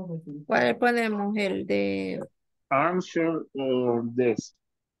mismo resultado. ¿Cuál le ponemos? El de Armchair or desk.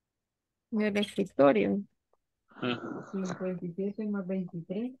 el escritorio. 57 más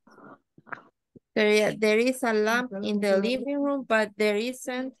 23. There is a lamp in the living room, but there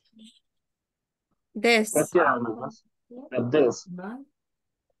isn't This. At this.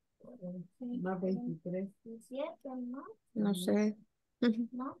 Más 23. No sé.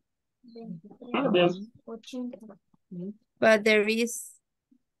 At this. But there is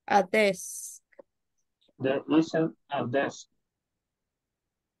a desk. There isn't a desk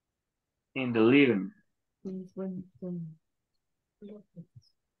in the living.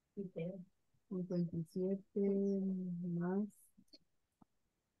 57 más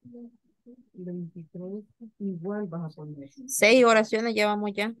 23, igual vas a poner. 6 oraciones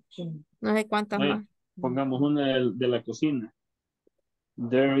llevamos ya. Sí. No sé cuántas más. Pongamos una de la cocina.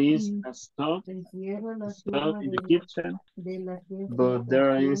 There is a stove Encierra la in the firma kitchen, de la que but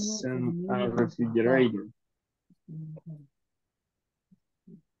there obtiene isn't a el refrigerator. Ujú.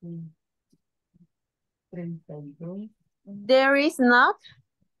 Sí. 32 There is not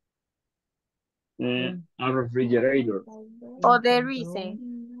A refrigerator. or there isn't.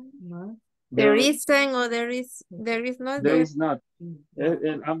 más There isn't o there is not. There is not.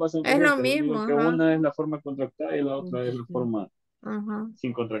 Ambas son Es lo correctas. Lo único mismo, que ajá. una es la forma contractada y la otra es la forma Ajá.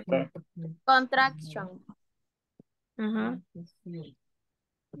 sin contractar. Contraction. Ajá.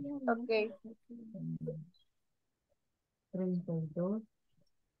 Okay. 32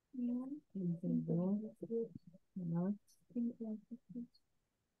 más 57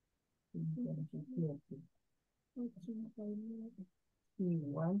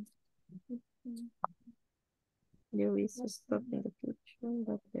 igual There is a stove in the kitchen,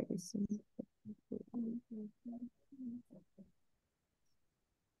 but there isn't.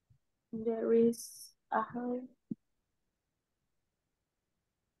 There is a house.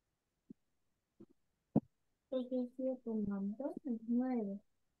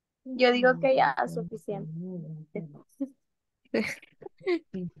 Yo digo que ya es suficiente.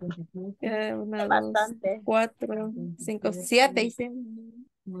 Una, dos, Bastante. 4, 5, 7 hicimos.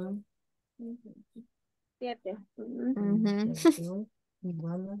 más 7. Ujú.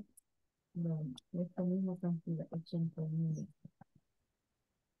 igual a esta misma cantidad, 89.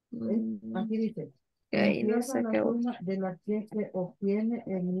 Aquí dice, Ay, no encierra sé la qué. suma de la que se obtiene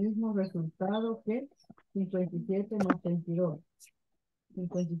el mismo resultado que 57 más 32.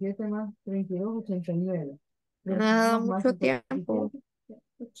 57 más 32, 89. Nada, Más mucho 57, tiempo.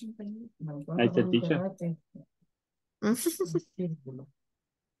 89. No, Ahí vamos está, a teacher. cerrar círculo.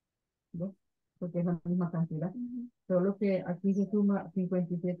 ¿Ves? Porque es la misma cantidad. Solo que aquí se suma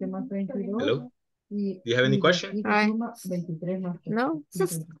 57 más 32. Hello? Y, Do you have any y de question? aquí se Ay. suma 23 más No.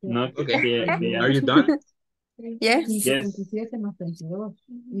 57. No, Okay. que Are you done? Yes. 57 más 32.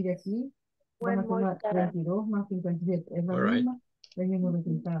 Y de aquí vamos a sumar 32 más 57. Es la All right. misma, el mismo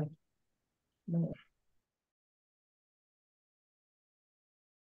resultado.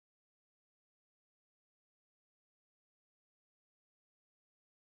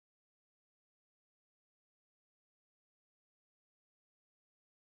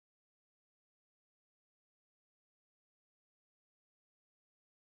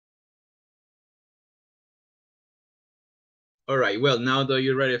 All right. Well, now that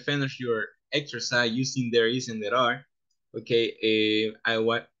you already finished your exercise using there is and there are, okay. I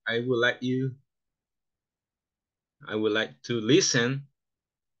would like to listen.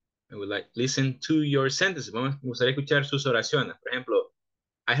 I would like listen to your sentences. Me gustaría escuchar sus oraciones. Por ejemplo,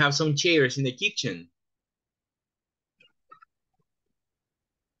 I have some chairs in the kitchen.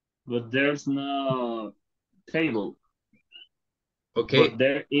 But there's no table. Okay. But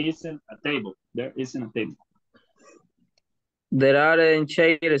there isn't a table. There isn't a table. There aren't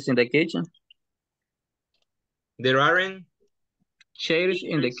chairs in the kitchen. There aren't Chairs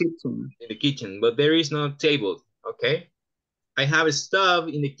in the kitchen. in the kitchen, but there is no table. Okay. I have a stove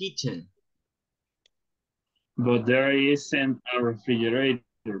in the kitchen. But there isn't a refrigerator.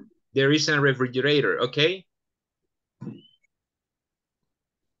 There is a refrigerator. Okay.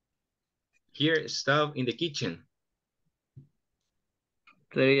 Here, stove in the kitchen.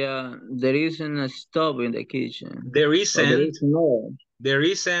 There isn't a stove in the kitchen. There isn't. No. There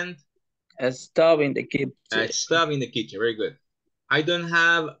isn't A stove in the kitchen. a stove in the kitchen. Very good. I don't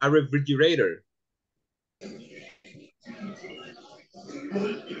have a refrigerator.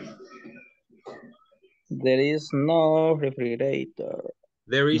 There is no refrigerator.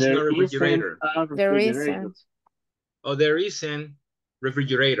 There is no refrigerator. There isn't. Oh, there isn't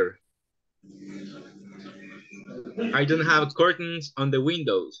refrigerator. I don't have curtains on the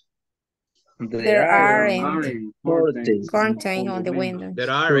windows. There aren't curtains on the window. There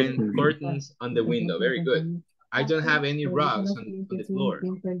aren't curtains on the window. Very good. I don't have any rugs on the floor.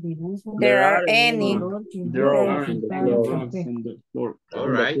 There are any. There aren't rugs in the floor. All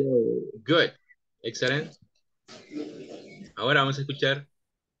right. Good. Excelente. Ahora vamos a escuchar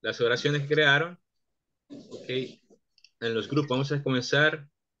las oraciones que crearon Ok, en los grupos vamos a comenzar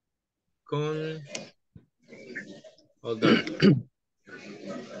con... Hold on.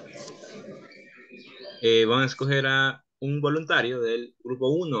 Van a escoger a un voluntario del grupo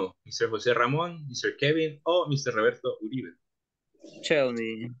 1, Mr. José Ramón, Mr. Kevin o Mr. Roberto Uribe. Tell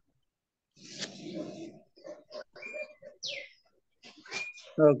me.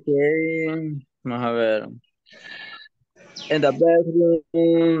 Okay, vamos a ver. In the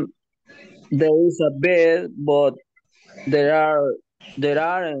bedroom, there is a bed, but there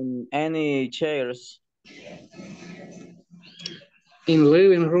aren't any chairs. In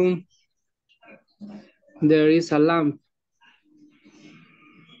living room, there is a lamp.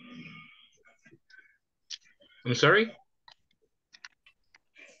 I'm sorry?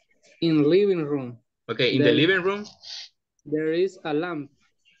 In living room. Okay, in the living room, there is a lamp.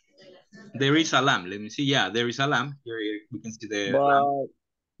 There is a lamp. Let me see. Yeah, there is a lamp. Here we can see the But lamp.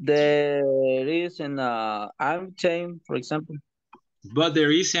 there is an armchair, for example. But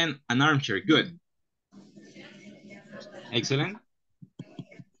there isn't an armchair. Good. Excellent.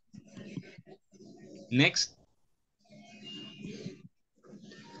 Next.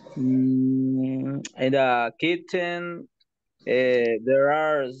 In the kitchen, there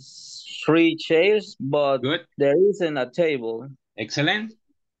are 3 chairs, but good. There isn't a table. Excellent.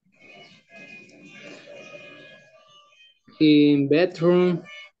 In bedroom,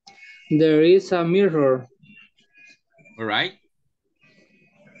 there is a mirror. All right.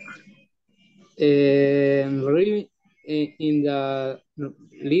 In the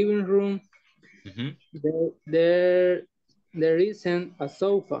living room, there isn't a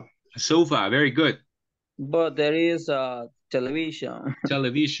sofa. A sofa, very good. But there is a television.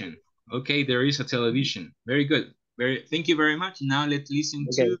 Television. Okay, there is a television. Very good. Thank you very much. Now let's listen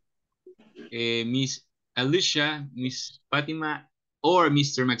to Miss Alicia, Miss Fatima, or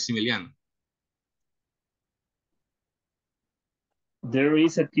Mr. Maximiliano. There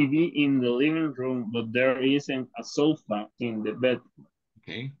is a TV in the living room, but there isn't a sofa in the bedroom.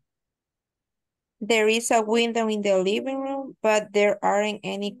 Okay. There is a window in the living room, but there aren't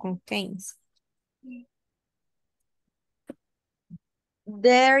any curtains.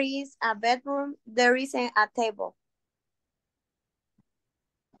 There is a bedroom, there isn't a table.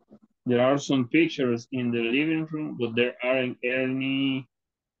 There are some pictures in the living room, but there aren't any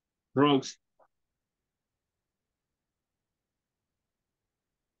rugs.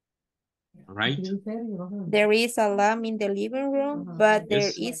 Right. There is a lamp in the living room, but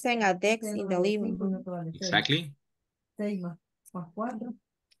there isn't a desk in the living room. Exactly. There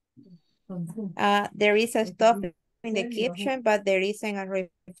is a stove in the kitchen, but there isn't a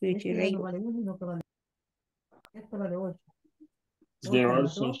refrigerator. There are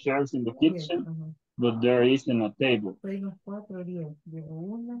some chairs in the kitchen, but there isn't a table.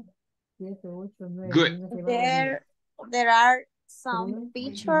 Good. There are some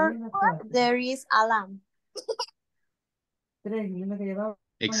pictures. There is a lamp.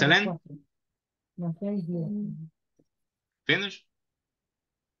 Excellent. Finish.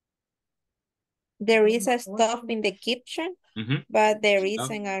 There is a stove in the kitchen, but there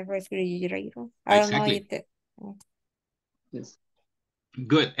isn't a refrigerator. I don't know if that. Yes.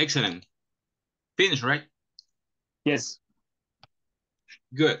 Good. Excellent. Finish, right? Yes.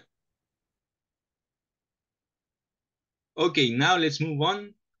 Good. Okay, now let's move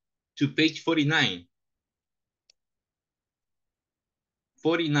on to page 49.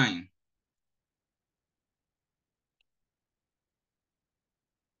 49.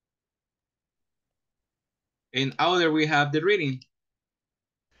 And out there we have the reading.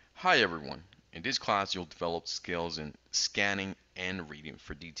 Hi everyone. In this class you'll develop skills in scanning and reading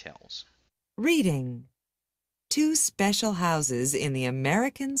for details. Reading. 2 special houses in the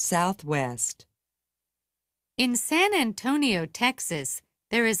American Southwest. In San Antonio, Texas,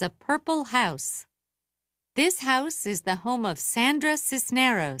 there is a purple house. This house is the home of Sandra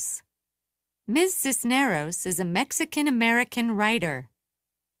Cisneros. Ms. Cisneros is a Mexican-American writer.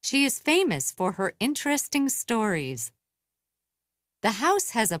 She is famous for her interesting stories. The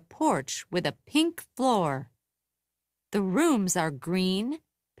house has a porch with a pink floor. The rooms are green,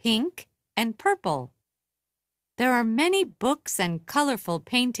 pink, and purple. There are many books and colorful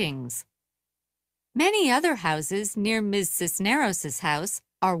paintings. Many other houses near Ms. Cisneros' house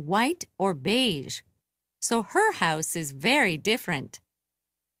are white or beige, so her house is very different.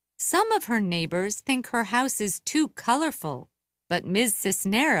 Some of her neighbors think her house is too colorful, but Ms.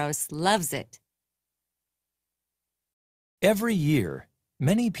 Cisneros loves it. Every year,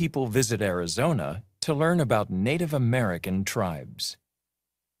 many people visit Arizona to learn about Native American tribes.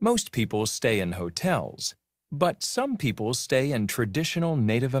 Most people stay in hotels, but some people stay in traditional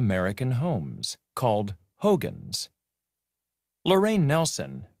Native American homes called Hogan's. Lorraine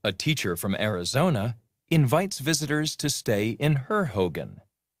Nelson, a teacher from Arizona, invites visitors to stay in her Hogan.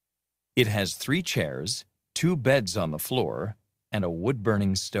 It has 3 chairs, 2 beds on the floor, and a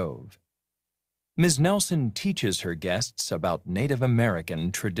wood-burning stove. Ms. Nelson teaches her guests about Native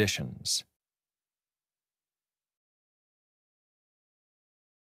American traditions.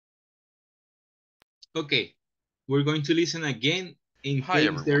 Okay, we're going to listen again in Hi case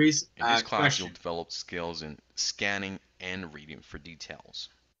everyone. there is In a this class question. you'll develop skills in scanning and reading for details.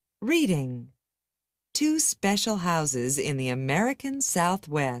 Reading. 2 special houses in the American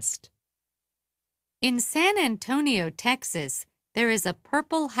Southwest. In San Antonio, Texas, there is a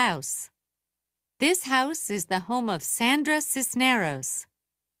purple house. This house is the home of Sandra Cisneros.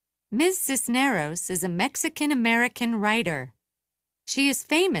 Ms. Cisneros is a Mexican-American writer. She is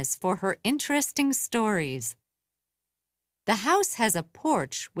famous for her interesting stories. The house has a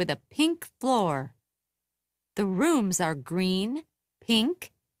porch with a pink floor. The rooms are green,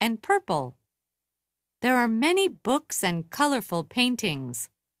 pink, and purple. There are many books and colorful paintings.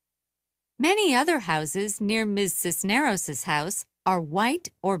 Many other houses near Ms. Cisneros' house are white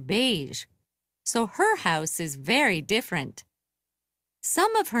or beige, so her house is very different.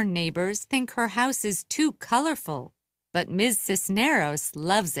 Some of her neighbors think her house is too colorful, but Ms. Cisneros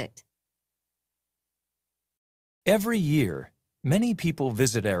loves it. Every year, many people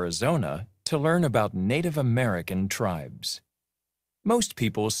visit Arizona to learn about Native American tribes. Most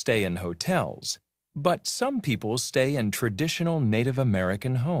people stay in hotels, but some people stay in traditional Native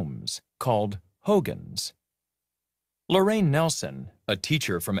American homes called Hogan's. Lorraine Nelson, a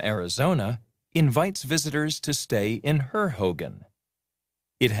teacher from Arizona, invites visitors to stay in her Hogan.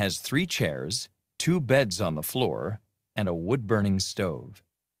 It has 3 chairs, 2 beds on the floor, and a wood-burning stove.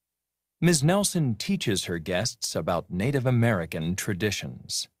 Ms. Nelson teaches her guests about Native American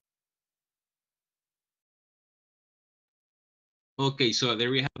traditions. Okay, so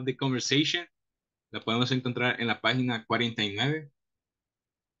there we have the conversation. La podemos encontrar en la página 49.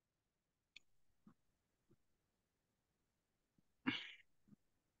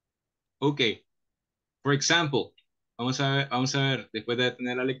 Okay, for example, vamos a ver, después de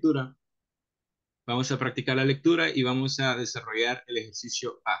tener la lectura, vamos a practicar la lectura y vamos a desarrollar el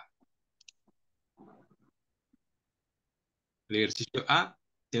ejercicio A. El ejercicio A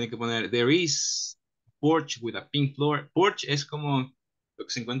tiene que poner, there is porch with a pink floor. Porch es como lo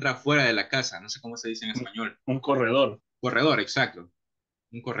que se encuentra afuera de la casa, no sé cómo se dice en español. Un corredor. Corredor, exacto.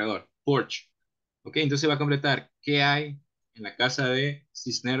 Un corredor, porch. Ok, entonces va a completar qué hay en la casa de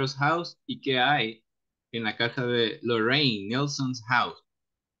Cisneros House y qué hay en la casa de Lorraine Nelson's House.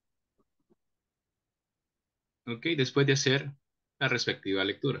 Ok, después de hacer la respectiva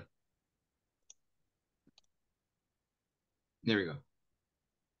lectura. There we go.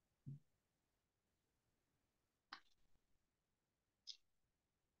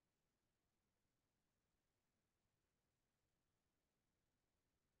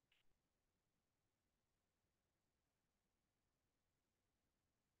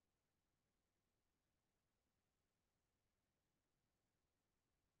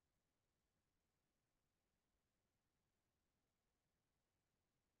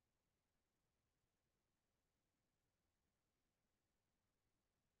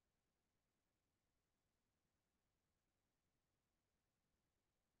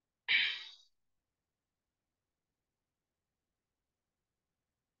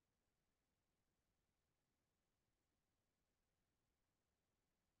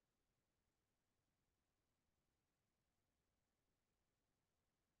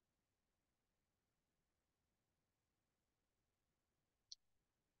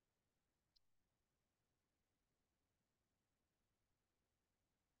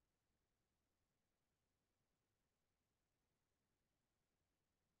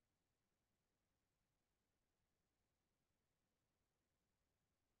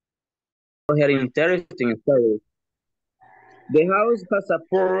 Her interesting story. The house has a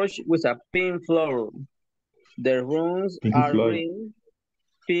porch with a pink floor. The rooms Pink are Floyd. green,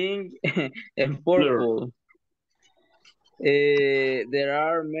 pink, and purple. There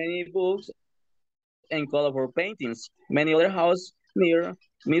are many books and colorful paintings. Many other houses near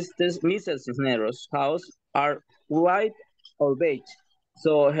Mrs. Cisneros' house are white or beige,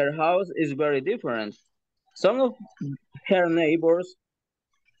 so her house is very different. Some of her neighbors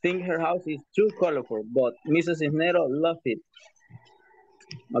think her house is too colorful, but Mrs. Cisneros loves it.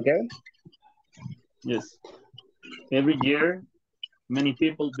 Okay? Yes. Every year, many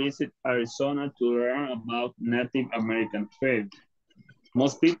people visit Arizona to learn about Native American tribes.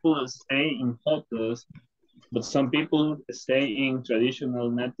 Most people stay in hotels, but some people stay in traditional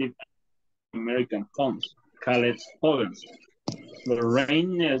Native American homes, called homes.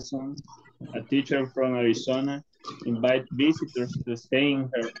 Lorraine Nelson, a teacher from Arizona, invites visitors to stay in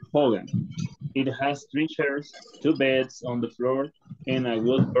her home. It has 3 chairs, 2 beds on the floor, and a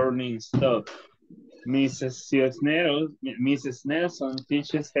wood-burning stove. Mrs. Nelson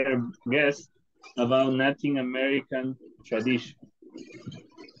teaches her guests about Native American tradition.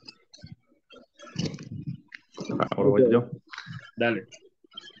 Ahora voy yo. Dale.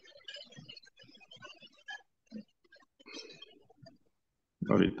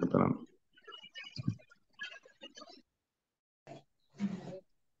 Ahorita, esperando.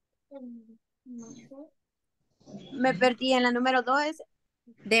 Me perdí en la número 2.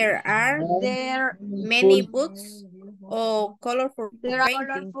 There are There many books or colorful are paintings.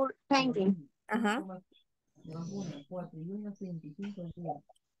 colorful paintings. Ajá.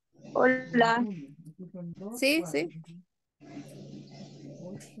 Hola. Sí, sí.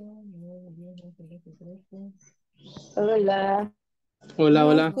 Hola. Hola, No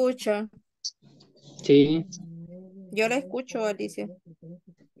hola. escucha. Sí. Yo la escucho, Alicia.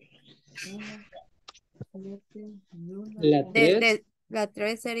 La 3. La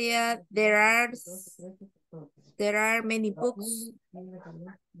 3 sería there are many books.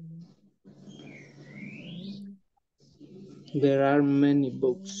 There are many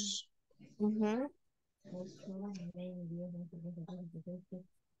books. Ujú.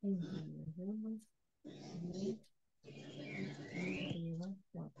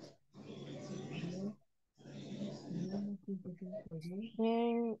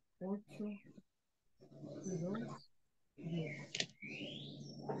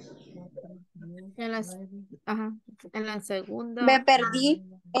 En la, ajá, en la segunda. Me perdí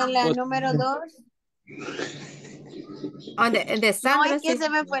en la número 2. De No, Sandra es que se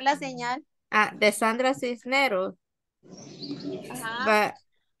me fue la señal. de Sandra Cisneros. Ajá.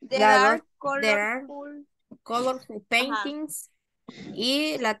 There La are dos, there are colorful paintings.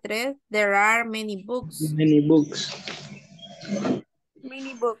 Y la 3, there are many books. Many books.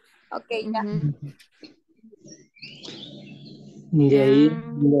 Mini books. Ok, ya. De ahí,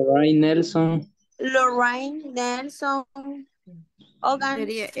 Lorraine Nelson. Lorraine Nelson. Hogan.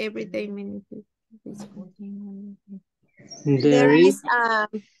 Sería everyday many books. There is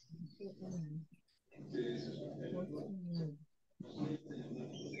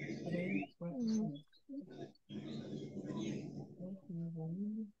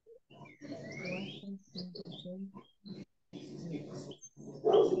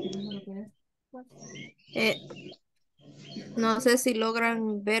no sé si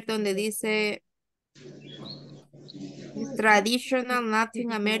logran ver donde dice traditional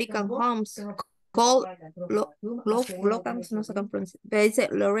Latin American homes called Locams, no sé cómo pronunciar. Pero dice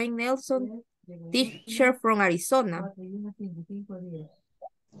Lorraine Nelson, teacher from Arizona.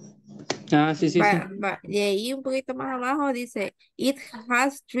 sí, sí, sí. Y ahí un poquito más abajo dice it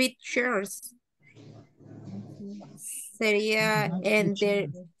has 3 chairs. Sería and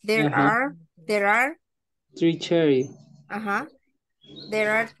there are 3 cherry. ajá. There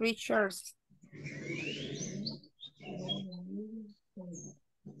are 3 chairs.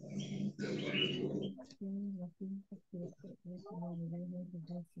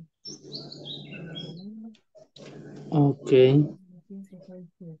 Okay.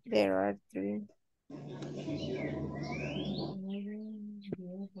 There are 3.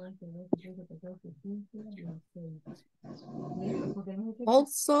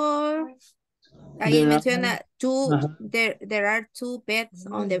 Also, ahí menciona there are 2 beds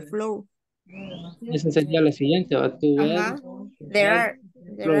on the floor. Esa sería la siguiente, ¿va? Tu Ajá. There are.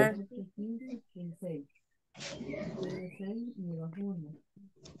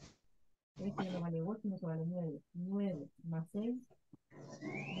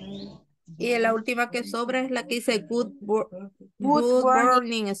 Y la última que sobra es la que dice good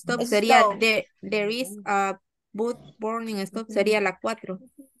burning stop. Sería there is a wood burning stop. Sería la 4.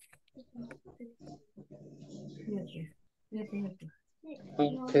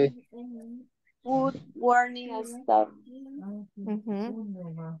 Okay. Wood warning stop.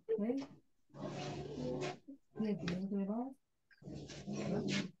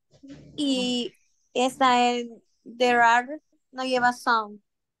 Y esta es there are, no lleva some.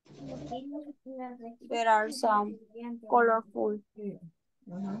 There are some colorful.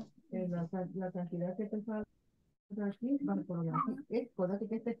 La cantidad que te falta aquí va por acuérdate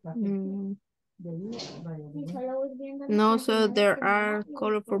que este es No, so there are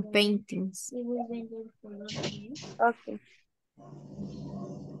colorful paintings. Okay.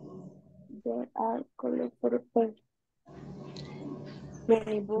 There are colorful paintings.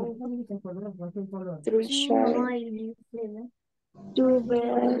 Many books. 3 chairs.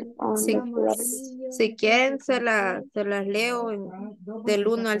 Si, si quieren, se las leo del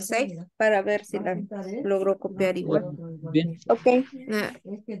 1 al 6 para ver si las logro copiar igual. Bien. Ok.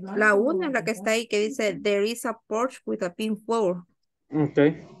 La 1 es la que está ahí que dice, there is a porch with a pink floor.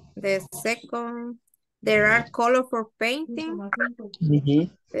 Okay. The second, there are colorful painting.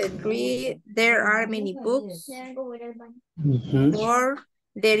 The 3, there are many books. 4,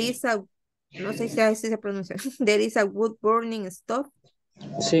 there is a, no sé si así se pronuncia, there is a wood burning stove.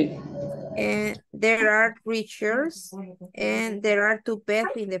 Sí. And there are 3 chairs. And there are 2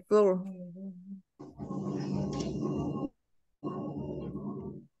 beds in the floor.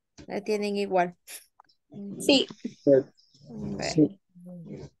 La tienen igual. Sí. Bueno,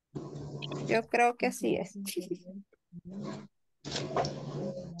 yo creo que así es.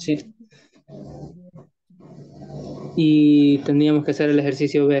 Sí. Y tendríamos que hacer el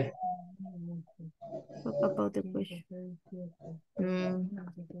ejercicio B. What about the question?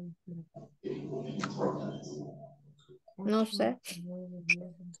 No sé.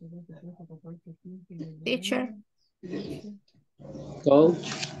 Teacher. Coach.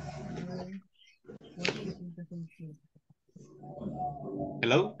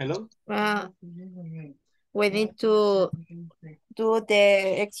 Hello, hello. We need to do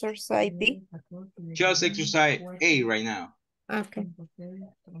the exercise B. Just exercise A right now. Okay.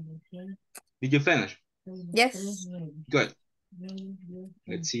 Did you finish? Yes. Good.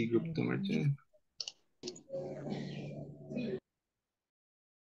 Let's see group number 2.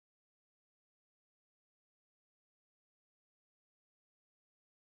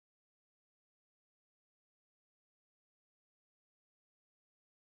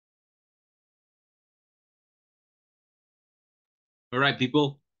 All right,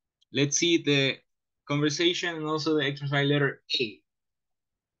 people. Let's see the conversation and also the exercise letter A.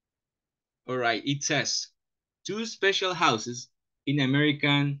 All right, it says, 2 special houses in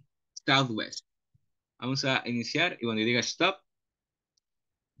American Southwest. Vamos a iniciar y cuando diga stop,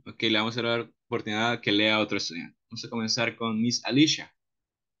 ok, le vamos a dar oportunidad que lea a otro estudiante. Vamos a comenzar con Miss Alicia.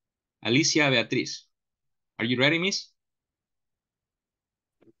 Alicia Beatriz. Are you ready, Miss?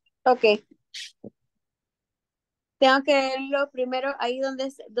 Ok. Tengo que leerlo primero ahí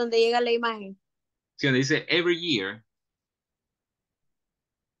donde llega la imagen. Sí, donde dice every year.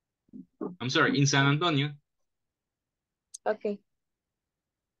 I'm sorry, in San Antonio. Okay.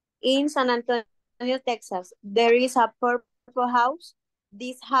 In San Antonio, Texas, there is a purple house.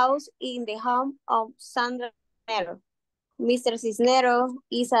 This house in the home of Sandra Cisneros. Mr. Cisneros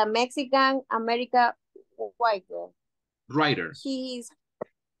is a Mexican American white girl. Writer. She is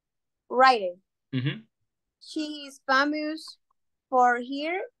writer. Mm-hmm. She is famous for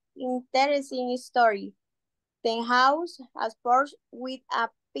her interesting story. The house has porch with a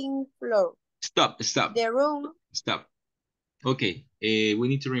pink floor. Stop. The room. Stop. Okay, we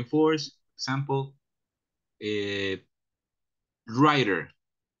need to reinforce, example, writer,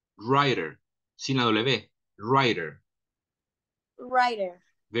 sin la W, writer. Writer.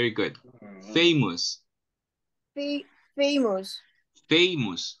 Very good. Famous. Famous.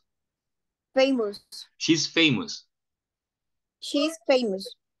 She's famous. She's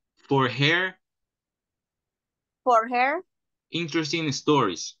famous. For her. Interesting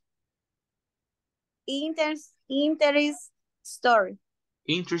stories. Story.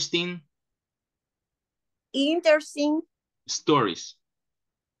 Interesting. Stories.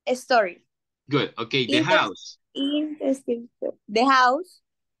 Good. Okay, the house. Interesting. The house.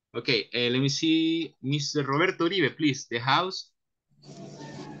 Okay, let me see. Mr. Roberto Uribe, please. The house.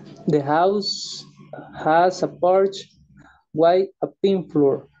 The house has a porch with a pink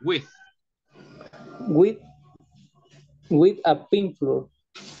floor. With a pink floor.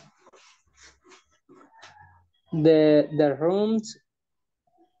 The rooms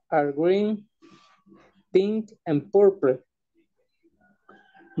are green, pink, and purple.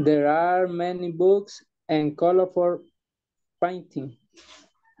 There are many books and colorful painting.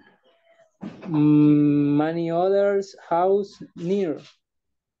 Many others house near.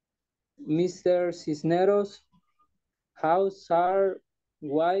 Mr. Cisneros' house are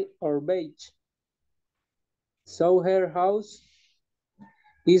white or beige. So her house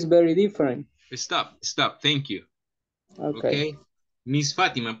is very different. Stop. Thank you. Okay. Miss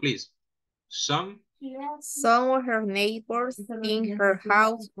Fatima, please. Some of her neighbors think her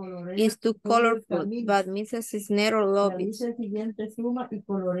house is too colorful, but Mrs. Cisneros loves it.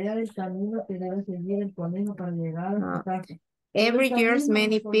 Every year,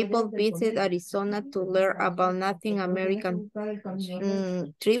 many people visit Arizona to learn about Native American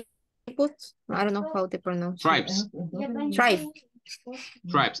tributes. I don't know how to pronounce tribes. Tribe.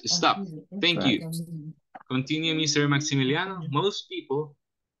 Stop. Thank you. Continue, Mr. Maximiliano. Most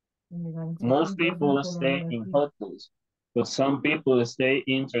people stay in hotels, but some people stay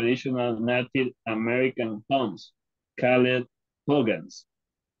in traditional Native American homes, called hogans.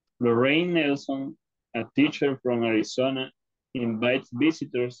 Lorraine Nelson, a teacher from Arizona, invites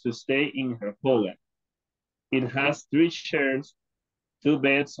visitors to stay in her hogan. It has 3 chairs, 2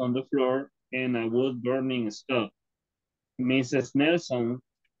 beds on the floor, and a wood-burning stove. Mrs. Nelson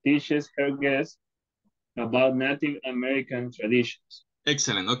teaches her guests about Native American traditions.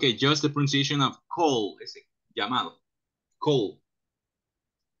 Excellent. Okay, just the pronunciation of call. Ese llamado. Call.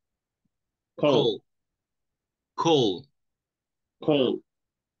 Call. Call. Call.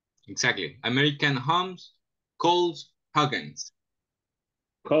 Exactly. American homes, calls, hogans.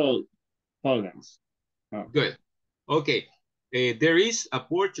 Call. Hogans. Oh. Good. Okay. There is a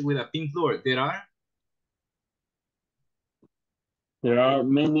porch with a pink floor. There are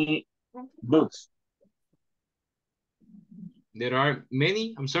many books. There are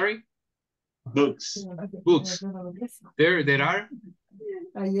many, I'm sorry? Books. Books. There are?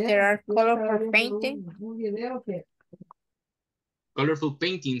 There are colorful painting. Colorful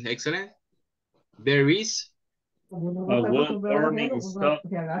paintings, excellent. There is? A wood-burning stove.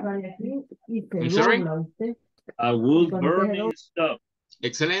 I'm sorry? A wood-burning stove.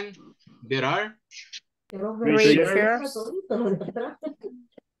 Excellent. There are? Three chairs. I'm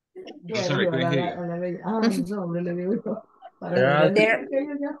sorry, couldn't hear you. There are 3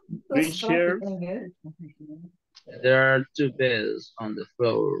 chairs. There are 2 beds on the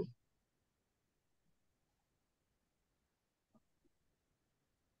floor.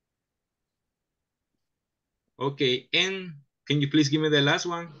 Okay, and can you please give me the last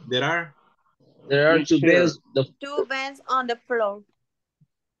one? There are 2 beds. 2 beds on the floor.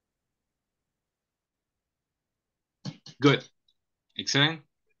 Good. Excellent.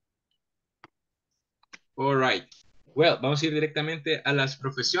 All right. Well, vamos a ir directamente a las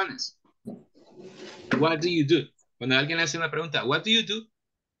profesiones. What do you do? Cuando alguien le hace una pregunta, what do you do?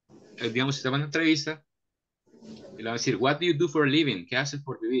 Digamos, si estamos en una entrevista, y le va a decir, what do you do for a living? ¿Qué haces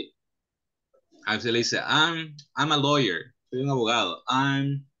por vivir? A veces le dice, I'm a lawyer. Soy un abogado.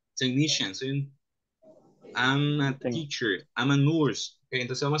 I'm technician. I'm a teacher. I'm a nurse. Okay,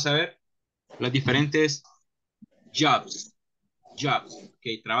 entonces vamos a ver los diferentes jobs.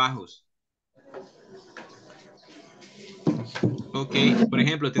 Okay, trabajos. Ok, por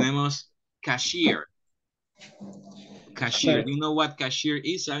ejemplo, tenemos cashier. Cashier, do you know what cashier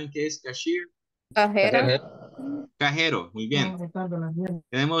is? ¿Saben qué es cashier? Cajero. Cajero, muy bien.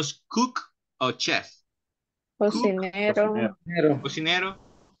 Tenemos cook o chef. Cocinero. Cocinero,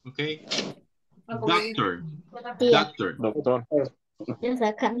 ok. Doctor.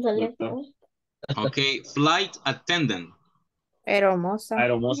 Ok, flight attendant. Aeromoza.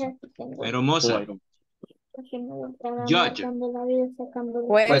 Judge.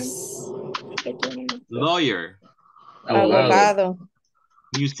 Juez. Lawyer. Abogado.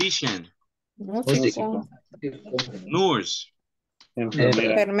 Musician. Músico. Nurse.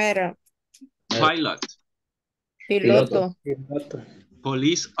 Enfermera. Pilot. Piloto.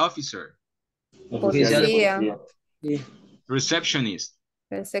 Police officer. Policía. Receptionist.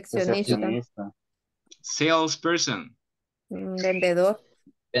 Recepcionista. Salesperson. Vendedor.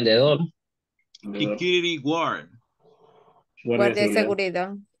 Security guard. Guardia de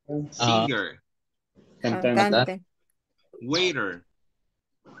seguridad. Singer. Cantante. Waiter.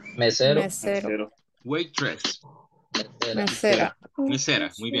 Mesero. Waitress. Mesera.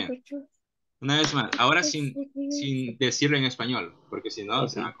 Mesera, muy bien. Una vez más, ahora sin decirlo en español, porque si no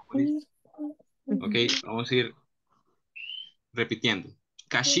se va a confundir. Ok, vamos a ir repitiendo.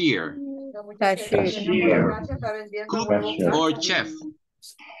 Cashier. Cook or chef.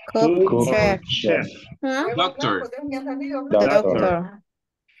 Cook, chef. Doctor. Doctor.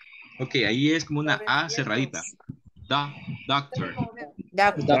 Ok, ahí es como una A cerradita. Doctor.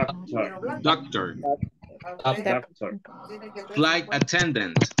 Doctor. Flight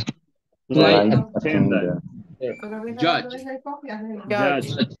attendant. Judge.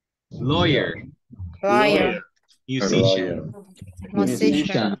 Lawyer. Musician.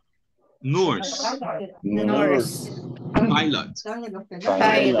 Nurse. Pilot.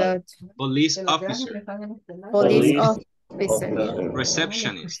 Police officer.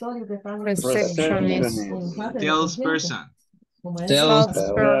 Receptionist. Salesperson.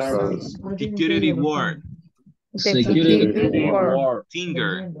 Security guard. Singer.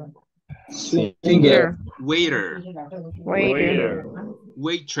 Waiter.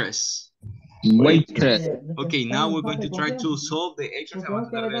 Waitress. Okay, now we're going to try to solve the exercise. Vamos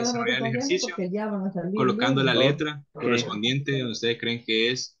a tratar de desarrollar el ejercicio colocando la letra correspondiente donde ustedes creen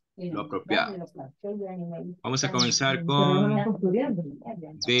que es lo apropiado. Vamos a comenzar con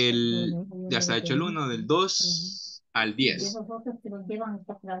ya está hecho el 1, del 2 al 10.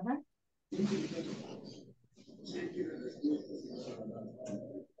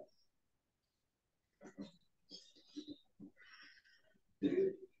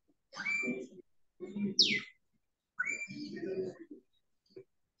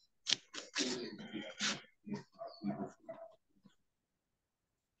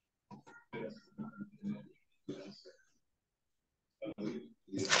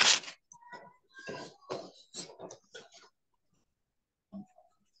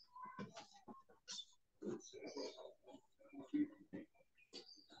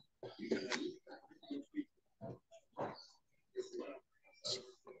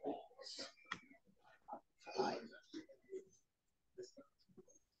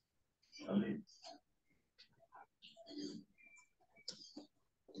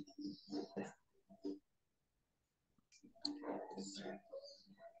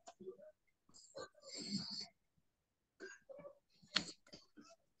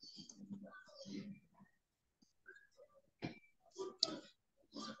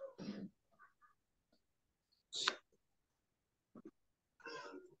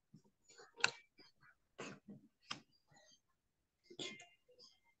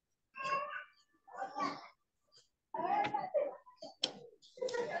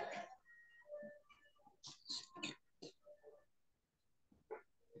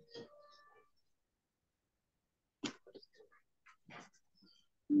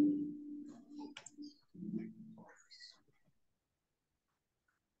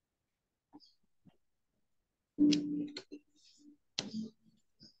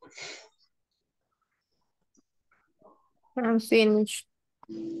 I'm finished.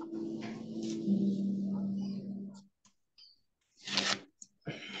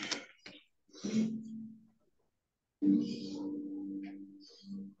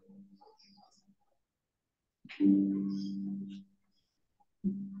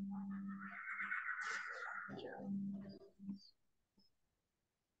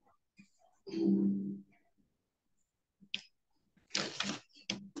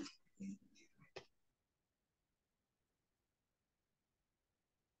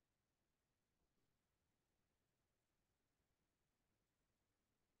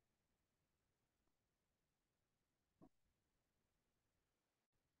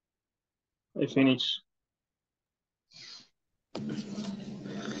 I finish.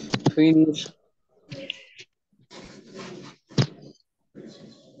 Finish.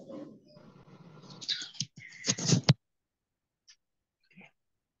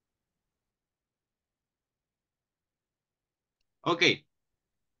 Okay,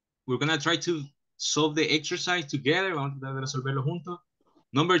 we're gonna try to solve the exercise together. Vamos a tratar de resolverlo juntos.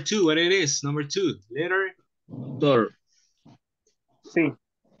 Number 2, what it is? Number 2, letter Doctor. C.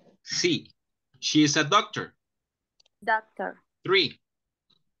 C. She is a doctor. Doctor. 3.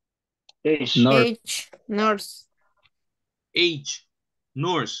 H. Nurse. H, nurse. H,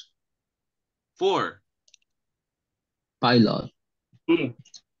 nurse. 4. Pilot. E.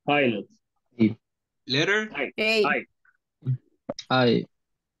 Pilot. E. Letter I. A, I. I.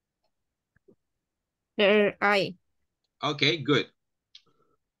 letter I. Okay, good.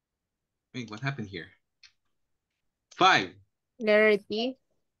 Wait, what happened here? 5. Letter D,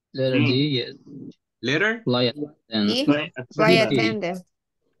 Letter D. Yes. Letter Flight attendant. D, flight attendant.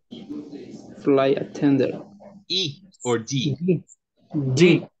 Flight attendant. E or D. D.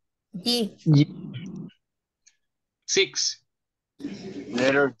 D. D, G. 6.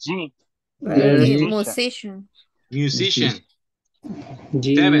 Letter G. Letter G, G. musician. Musician.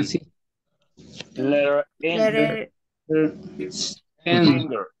 G. 7. Music. Letter N. Letter N.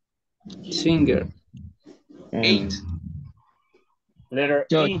 Singer. Singer. 8. Letter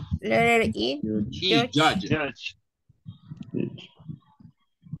Judge. E. Letter E, E, judge. Judge.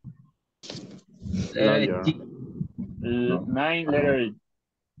 Letter G. 9. Letter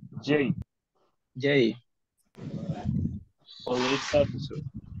J. J. Police officer.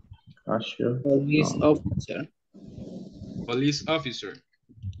 Police officer. Police officer.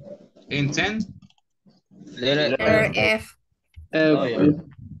 And 10. Letter Letter F, F.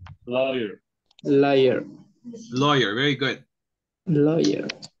 Lawyer. Liar. Lawyer. Very good. Lawyer.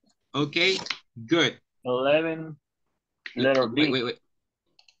 Okay, good. 11. Letter B. Wait.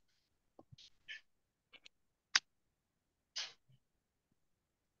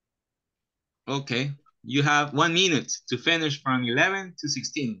 Okay, you have 1 minute to finish from 11 to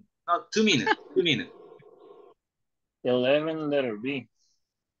 16. No, 2 minutes. 2 minutes. 11. Letter B.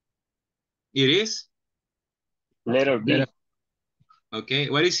 It is Letter B. Okay,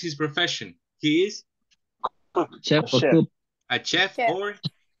 what is his profession? He is Chef or Chef. cook. a chef Chef. or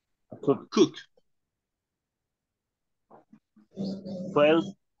Cook. cook. 12,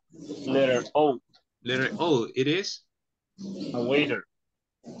 letter O, Letter O, it is a waiter.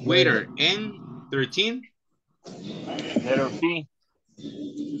 waiter. And 13, Letter P,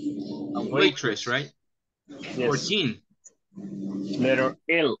 a waitress, right? Yes. 14, Letter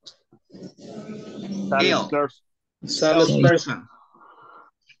L, L, salesperson. salesperson.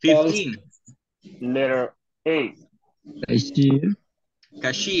 15, Letter A, Cashier.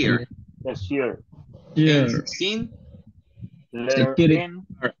 cashier. cashier. And Sure. 16, Letter Security. N,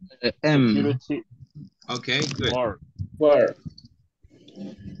 M. security okay, good. guard.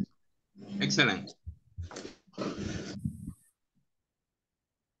 Excellent.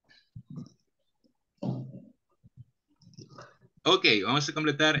 Ok, vamos a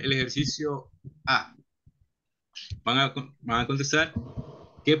completar el ejercicio A. Van a contestar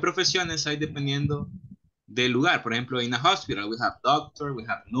qué profesiones hay dependiendo del lugar. Por ejemplo, in a hospital, we have doctor, we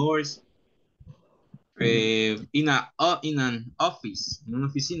have nurse. In an office, en una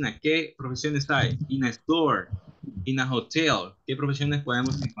oficina, ¿qué profesiones hay? In a store, in a hotel, ¿qué profesiones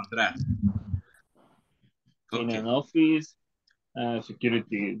podemos encontrar? In Okay. an office,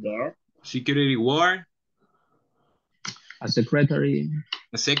 security guard. Security guard, A secretary.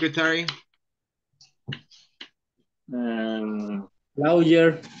 a secretary,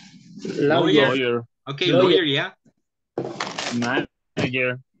 Lawyer. lawyer. Okay, lawyer, yeah.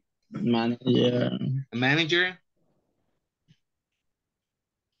 Manager. Manager. A manager,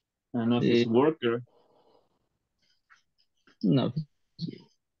 An office worker. No.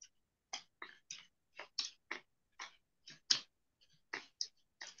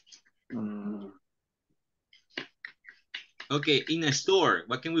 okay, in a store,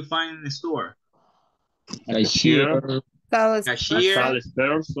 what can we find in a store? Cashier. Cashier,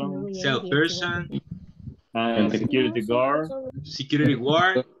 Salesperson. salesperson, Security guard. security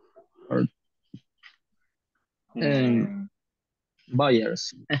guard,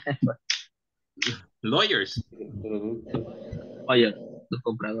 Buyers. lawyers, Buyer. Los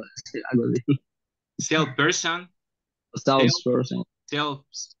compradores. Algo así. salesperson, Salesperson.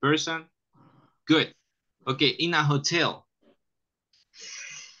 salesperson. Good. Okay, in a hotel,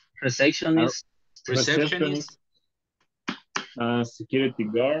 Receptionist. receptionist, Security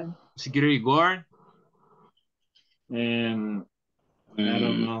guard. security guard, And I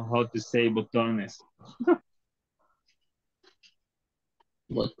don't know how to say botones.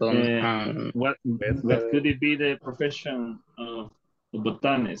 What could it be the profession of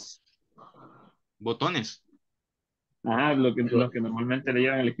botones? botones. Ah, lo que normalmente le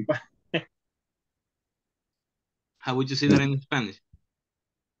llevan el equipaje. How would you say that in Spanish?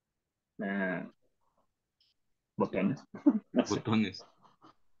 Botones. No sé. Botones.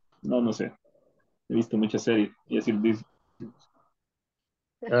 No sé. He visto muchas series y así dice.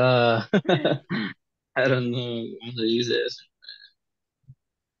 I don't know cómo se dice eso.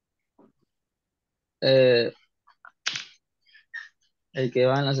 El que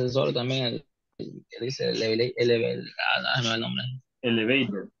va en el ascensor también, el que dice no el nombre.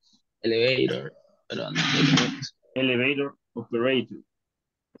 Elevator. Elevator, pero no sé cómo es. Elevator operator.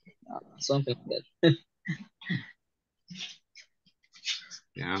 Something like that.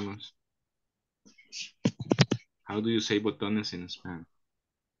 Veamos. How do you say botones in Spanish?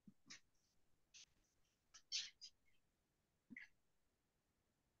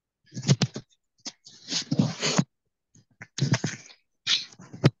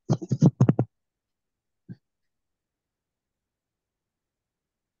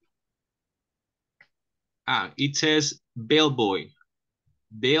 It says bellboy.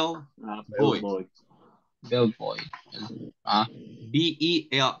 Bellboy. Bellboy. Bellboy.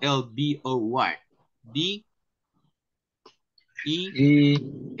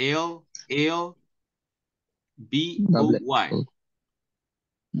 Bellboy.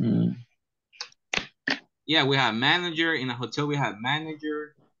 Yeah, we have manager. In a hotel, we have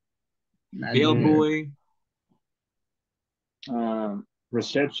manager. Bellboy.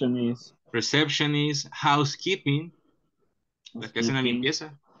 Receptionist. Receptionist. Housekeeping. Las que hacen la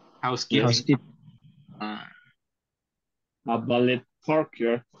limpieza. Housekeeping. A valet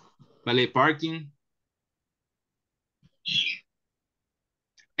parker. Valet parking.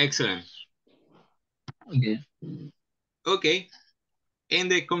 Excellent. Okay. In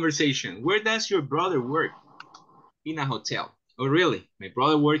the conversation, where does your brother work? In a hotel. Oh, really? My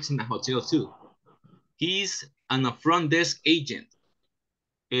brother works in a hotel too. He's a front desk agent.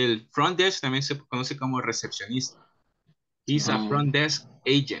 El front desk también se conoce como recepcionista. He's a front desk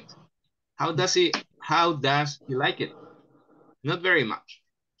agent. How does he like it? Not very much.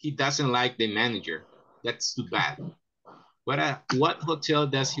 He doesn't like the manager. That's too bad. What hotel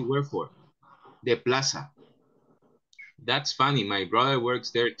does he work for? The Plaza. That's funny. My brother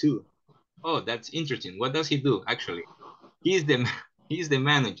works there too. Oh, that's interesting. What does he do, actually? He's the, he's the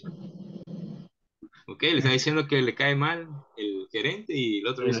manager. Ok, le está diciendo que le cae mal el gerente y el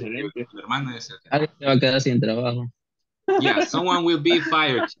otro El dice que gerente. el hermano es el gerente. Alguien se va a quedar sin trabajo. Yeah, someone will be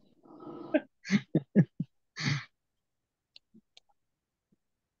fired.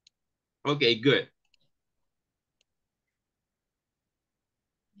 Okay, good.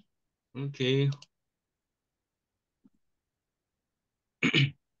 Okay.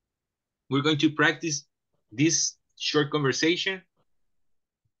 We're going to practice this short conversation.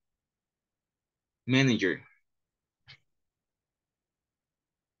 Manager.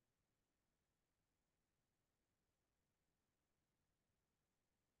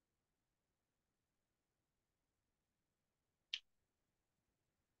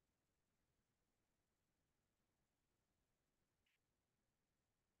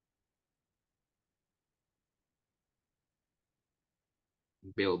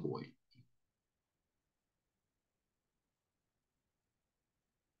 Bellboy.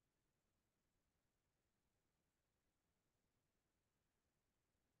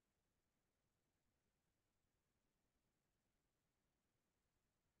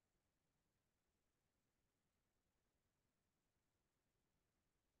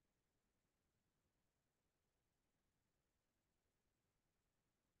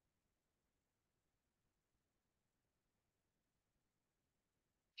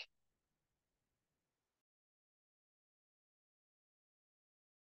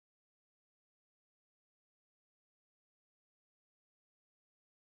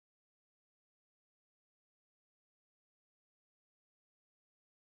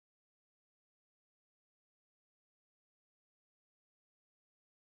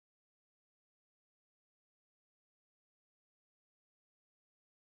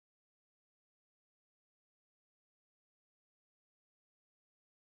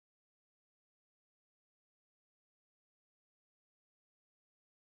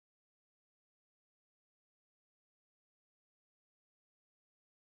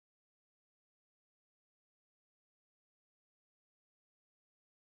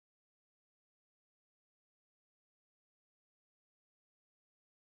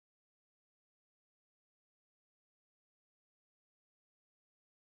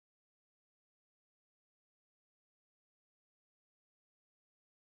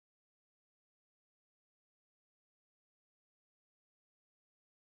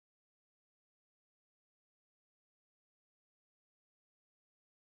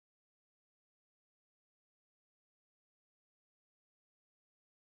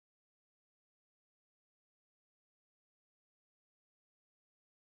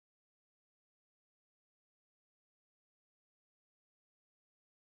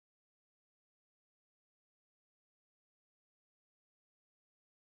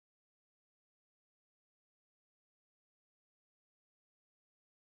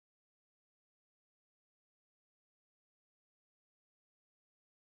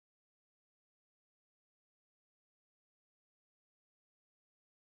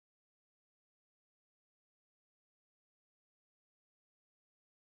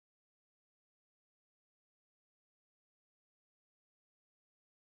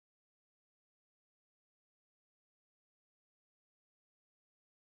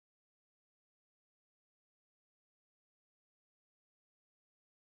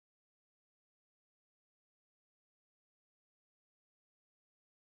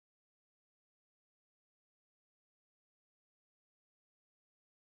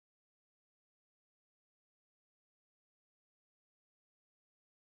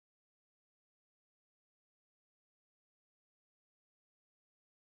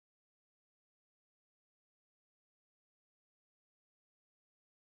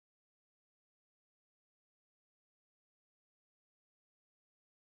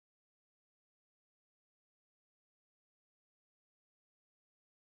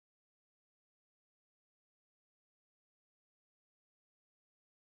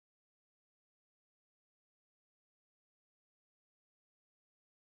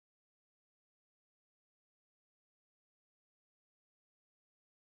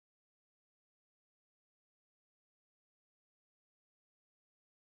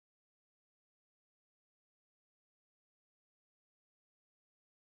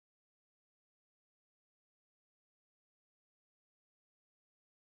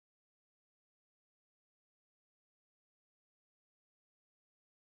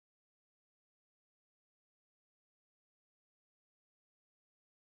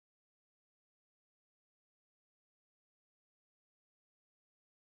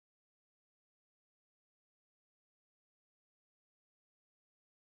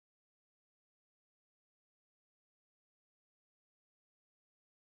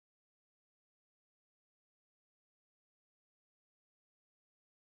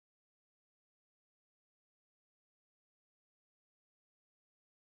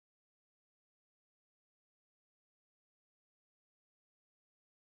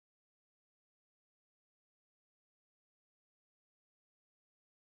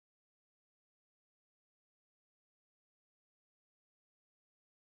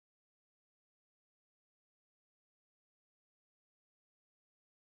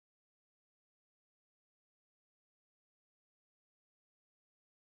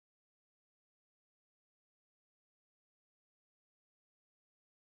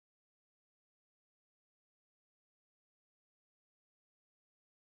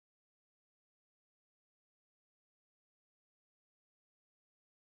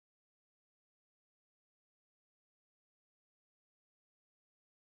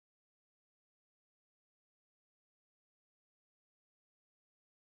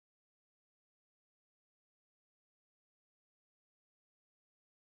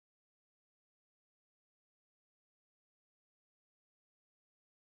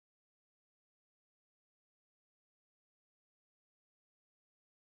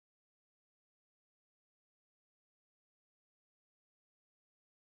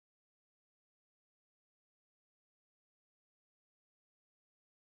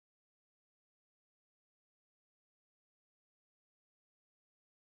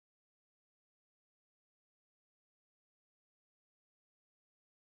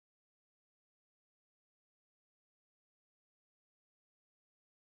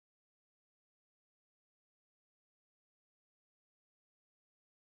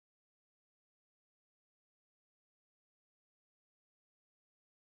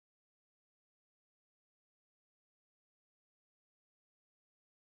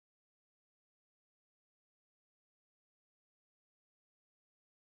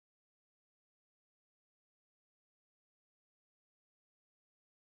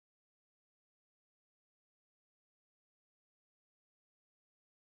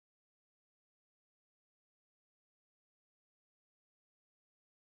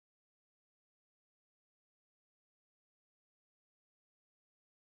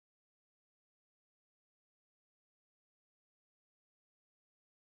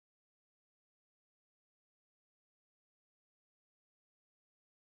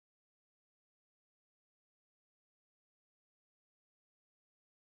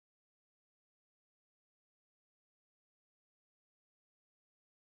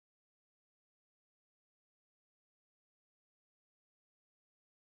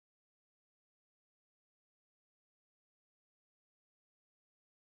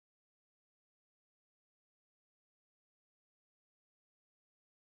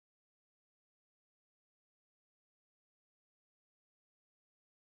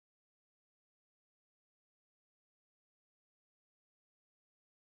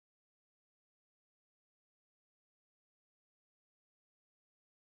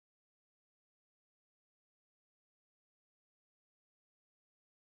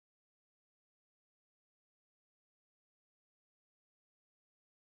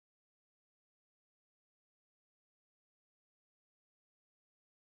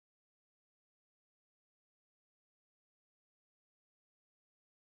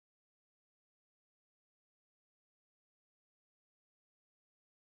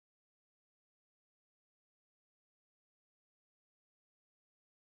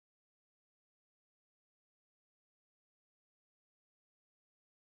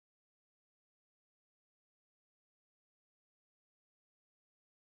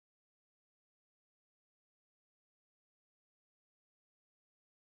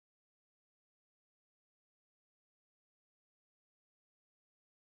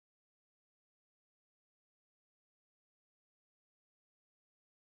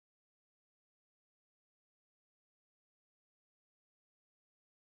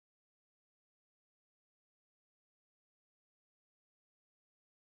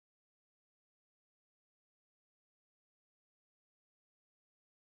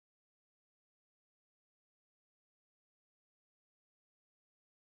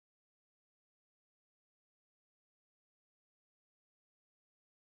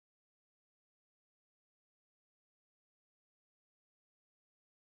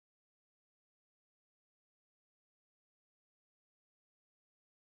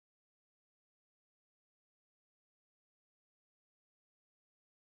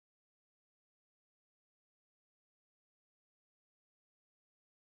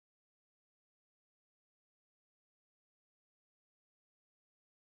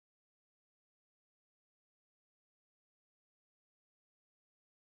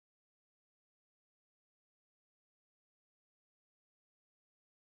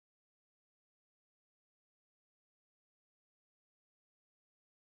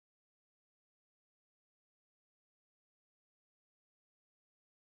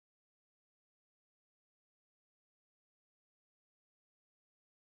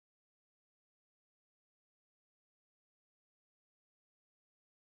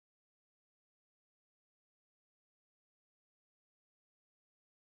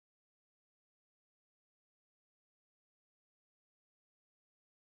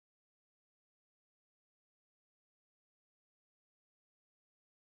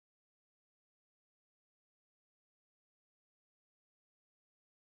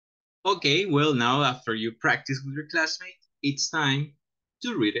 Okay, well, now after you practice with your classmate, it's time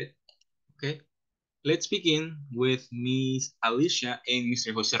to read it. Okay, let's begin with Miss Alicia and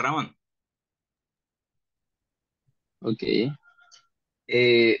Mr. Jose Ramon. Okay.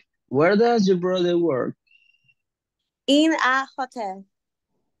 Where does your brother work? In a hotel.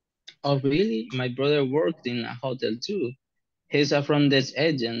 Oh, really? My brother worked in a hotel too. He's a front desk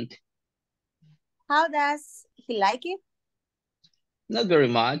agent. How does he like it? Not very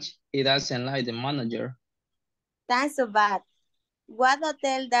much. He doesn't like the manager. That's so bad. What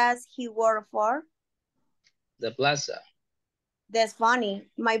hotel does he work for? The plaza. That's funny.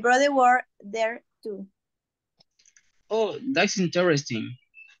 My brother worked there too. Oh, that's interesting.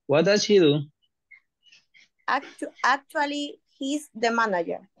 What does he do? Actually, he's the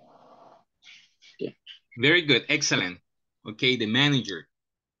manager. Okay. Very good, excellent. Okay, the manager.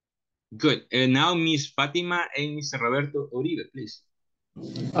 Good. And now Miss Fatima and Mr. Roberto Uribe, please.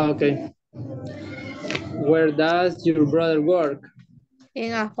 Okay. Where does your brother work?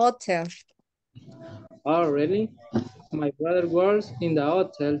 In a hotel. Oh, really? My brother works in the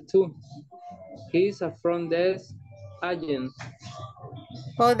hotel too. He's a front desk agent.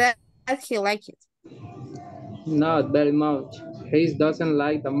 How does he like it? Not very much. He doesn't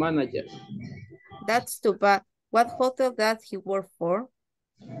like the manager. That's too bad. What hotel does he work for?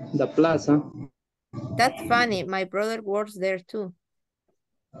 The plaza. That's funny. My brother works there too.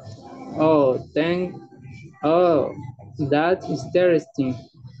 Oh, that's interesting.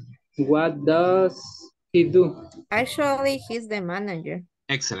 What does he do? Actually, he's the manager.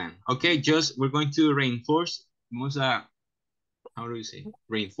 Excellent. Okay, just we're going to reinforce. Vamos a, how do you say?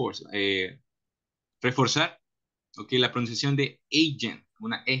 Reinforce. Reforzar. Okay, la pronunciación de agent.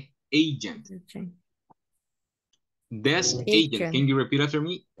 Una E. Agent. Desk agent. Can you repeat after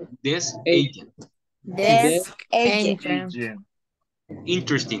me? Desk agent. Desk agent.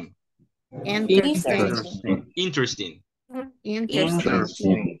 Interesting. Interesting. Interesting.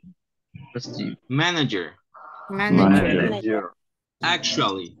 Interesting. Manager. Manager.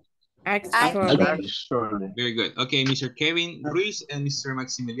 Actually. Actually. Very good. Okay, Mr. Kevin Ruiz and Mr.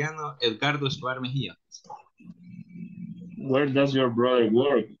 Maximiliano Edgardo Escobar Mejia. Where does your brother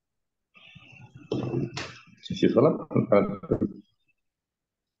work?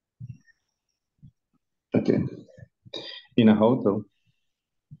 Okay. In a hotel.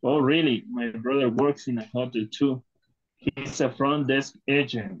 Oh, really? My brother works in a hotel too. He's a front desk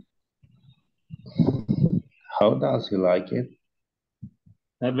agent. How does he like it?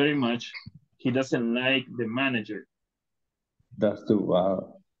 Not very much. He doesn't like the manager. That's too bad.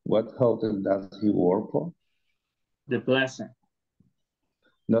 What hotel does he work for? The plaza.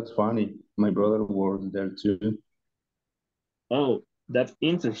 That's funny. My brother works there too. Oh, that's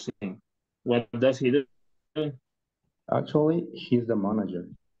interesting. What does he do? Actually, he's the manager.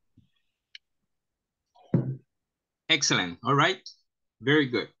 Excellent. All right. Very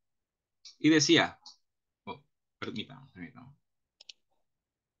good. Y decía, oh, permítame.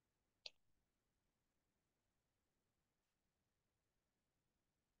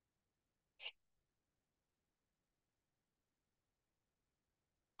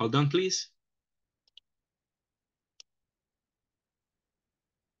 Hold on, please.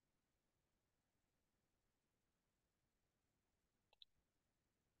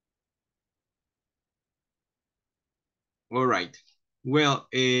 All right. Well,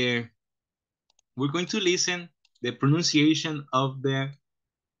 we're going to listen the pronunciation of the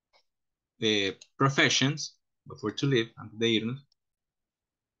professions before to live, antes de irnos,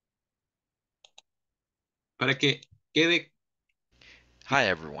 para que quede. Hi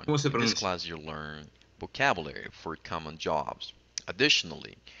everyone. ¿Cómo se In this pronuncia? class you'll learn vocabulary for common jobs.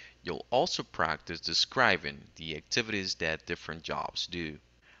 Additionally, you'll also practice describing the activities that different jobs do.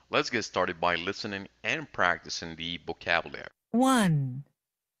 Let's get started by listening and practicing the vocabulary. 1.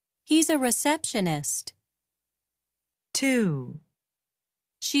 He's a receptionist. 2,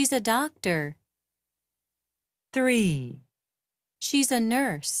 She's a doctor. 3, She's a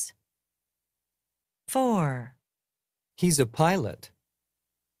nurse. 4, He's a pilot.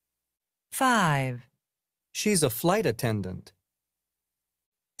 5, She's a flight attendant.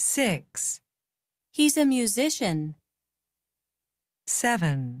 6, He's a musician.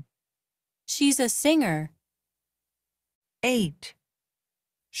 7, She's a singer. 8,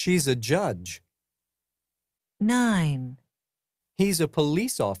 She's a judge. 9, He's a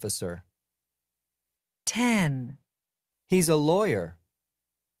police officer. 10, He's a lawyer.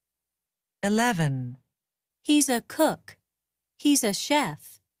 11, He's a cook. He's a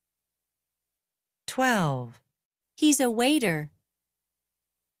chef. 12, He's a waiter.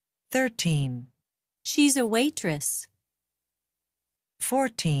 13, She's a waitress.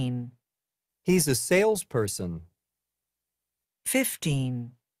 14, He's a salesperson.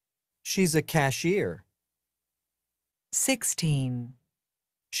 15, She's a cashier. 16,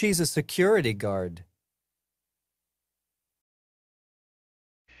 She's a security guard.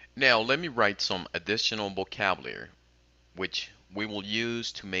 Now let me write some additional vocabulary which we will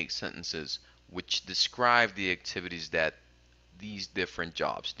use to make sentences which describe the activities that these different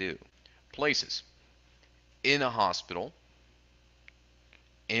jobs do. Places: in a hospital,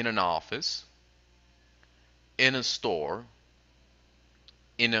 in an office, in a store,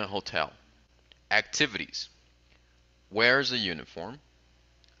 in a hotel. Activities: wears a uniform,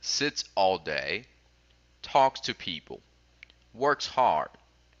 sits all day, talks to people, works hard,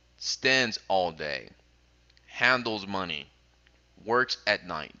 stands all day, handles money, works at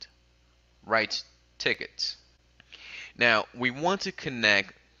night, writes tickets. Now, we want to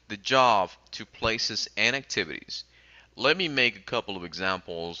connect the job to places and activities. Let me make a couple of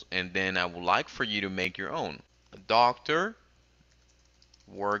examples and then I would like for you to make your own. A doctor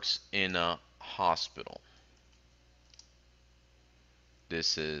works in a hospital.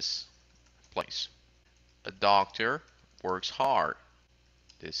 This is place. A doctor works hard.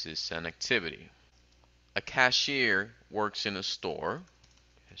 This is an activity. A cashier works in a store.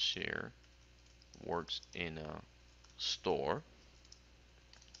 Cashier works in a store.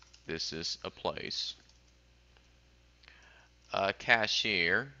 This is a place. A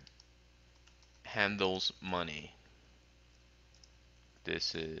cashier handles money.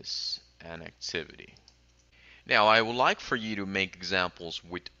 This is an activity. Now, I would like for you to make examples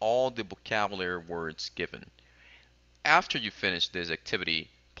with all the vocabulary words given. After you finish this activity,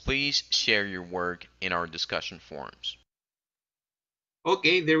 please share your work in our discussion forums.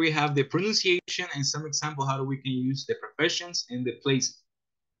 Okay, there we have the pronunciation and some example how we can use the professions and the places.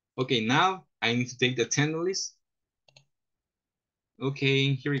 Okay, now I need to take the attendance list.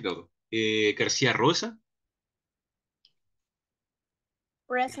 Okay, here we go. Garcia Rosa.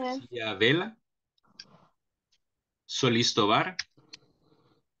 Present. Garcia Vela. Solís Tobar.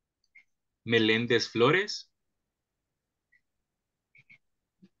 Meléndez Flores.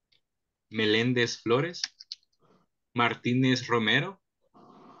 Meléndez Flores. Martínez Romero.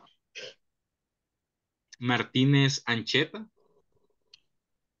 Martínez Ancheta.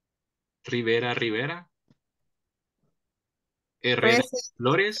 Rivera Rivera. Herrera Present.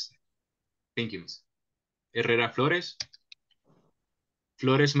 Flores. Thank you, Miss. Herrera Flores.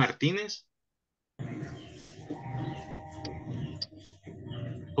 Flores Martínez.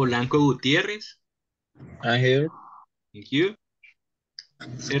 Polanco Gutiérrez. I'm here. Thank you.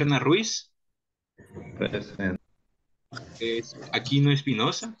 Serna Ruiz. Present. Aquino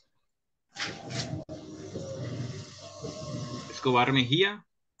Espinosa. Escobar Mejía.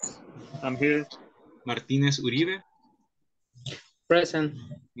 I'm here. Martínez Uribe. Present.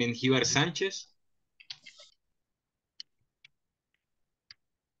 Mengíbar Sánchez.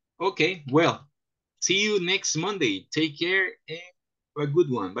 Okay, well, see you next Monday. Take care and have a good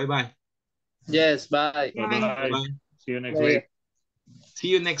one. Bye-bye. Yes, bye. Bye-bye. Bye. See you next Bye. week. See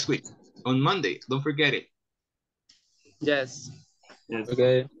you next week on Monday. Don't forget it. Yes. Yes.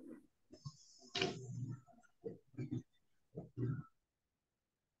 Okay.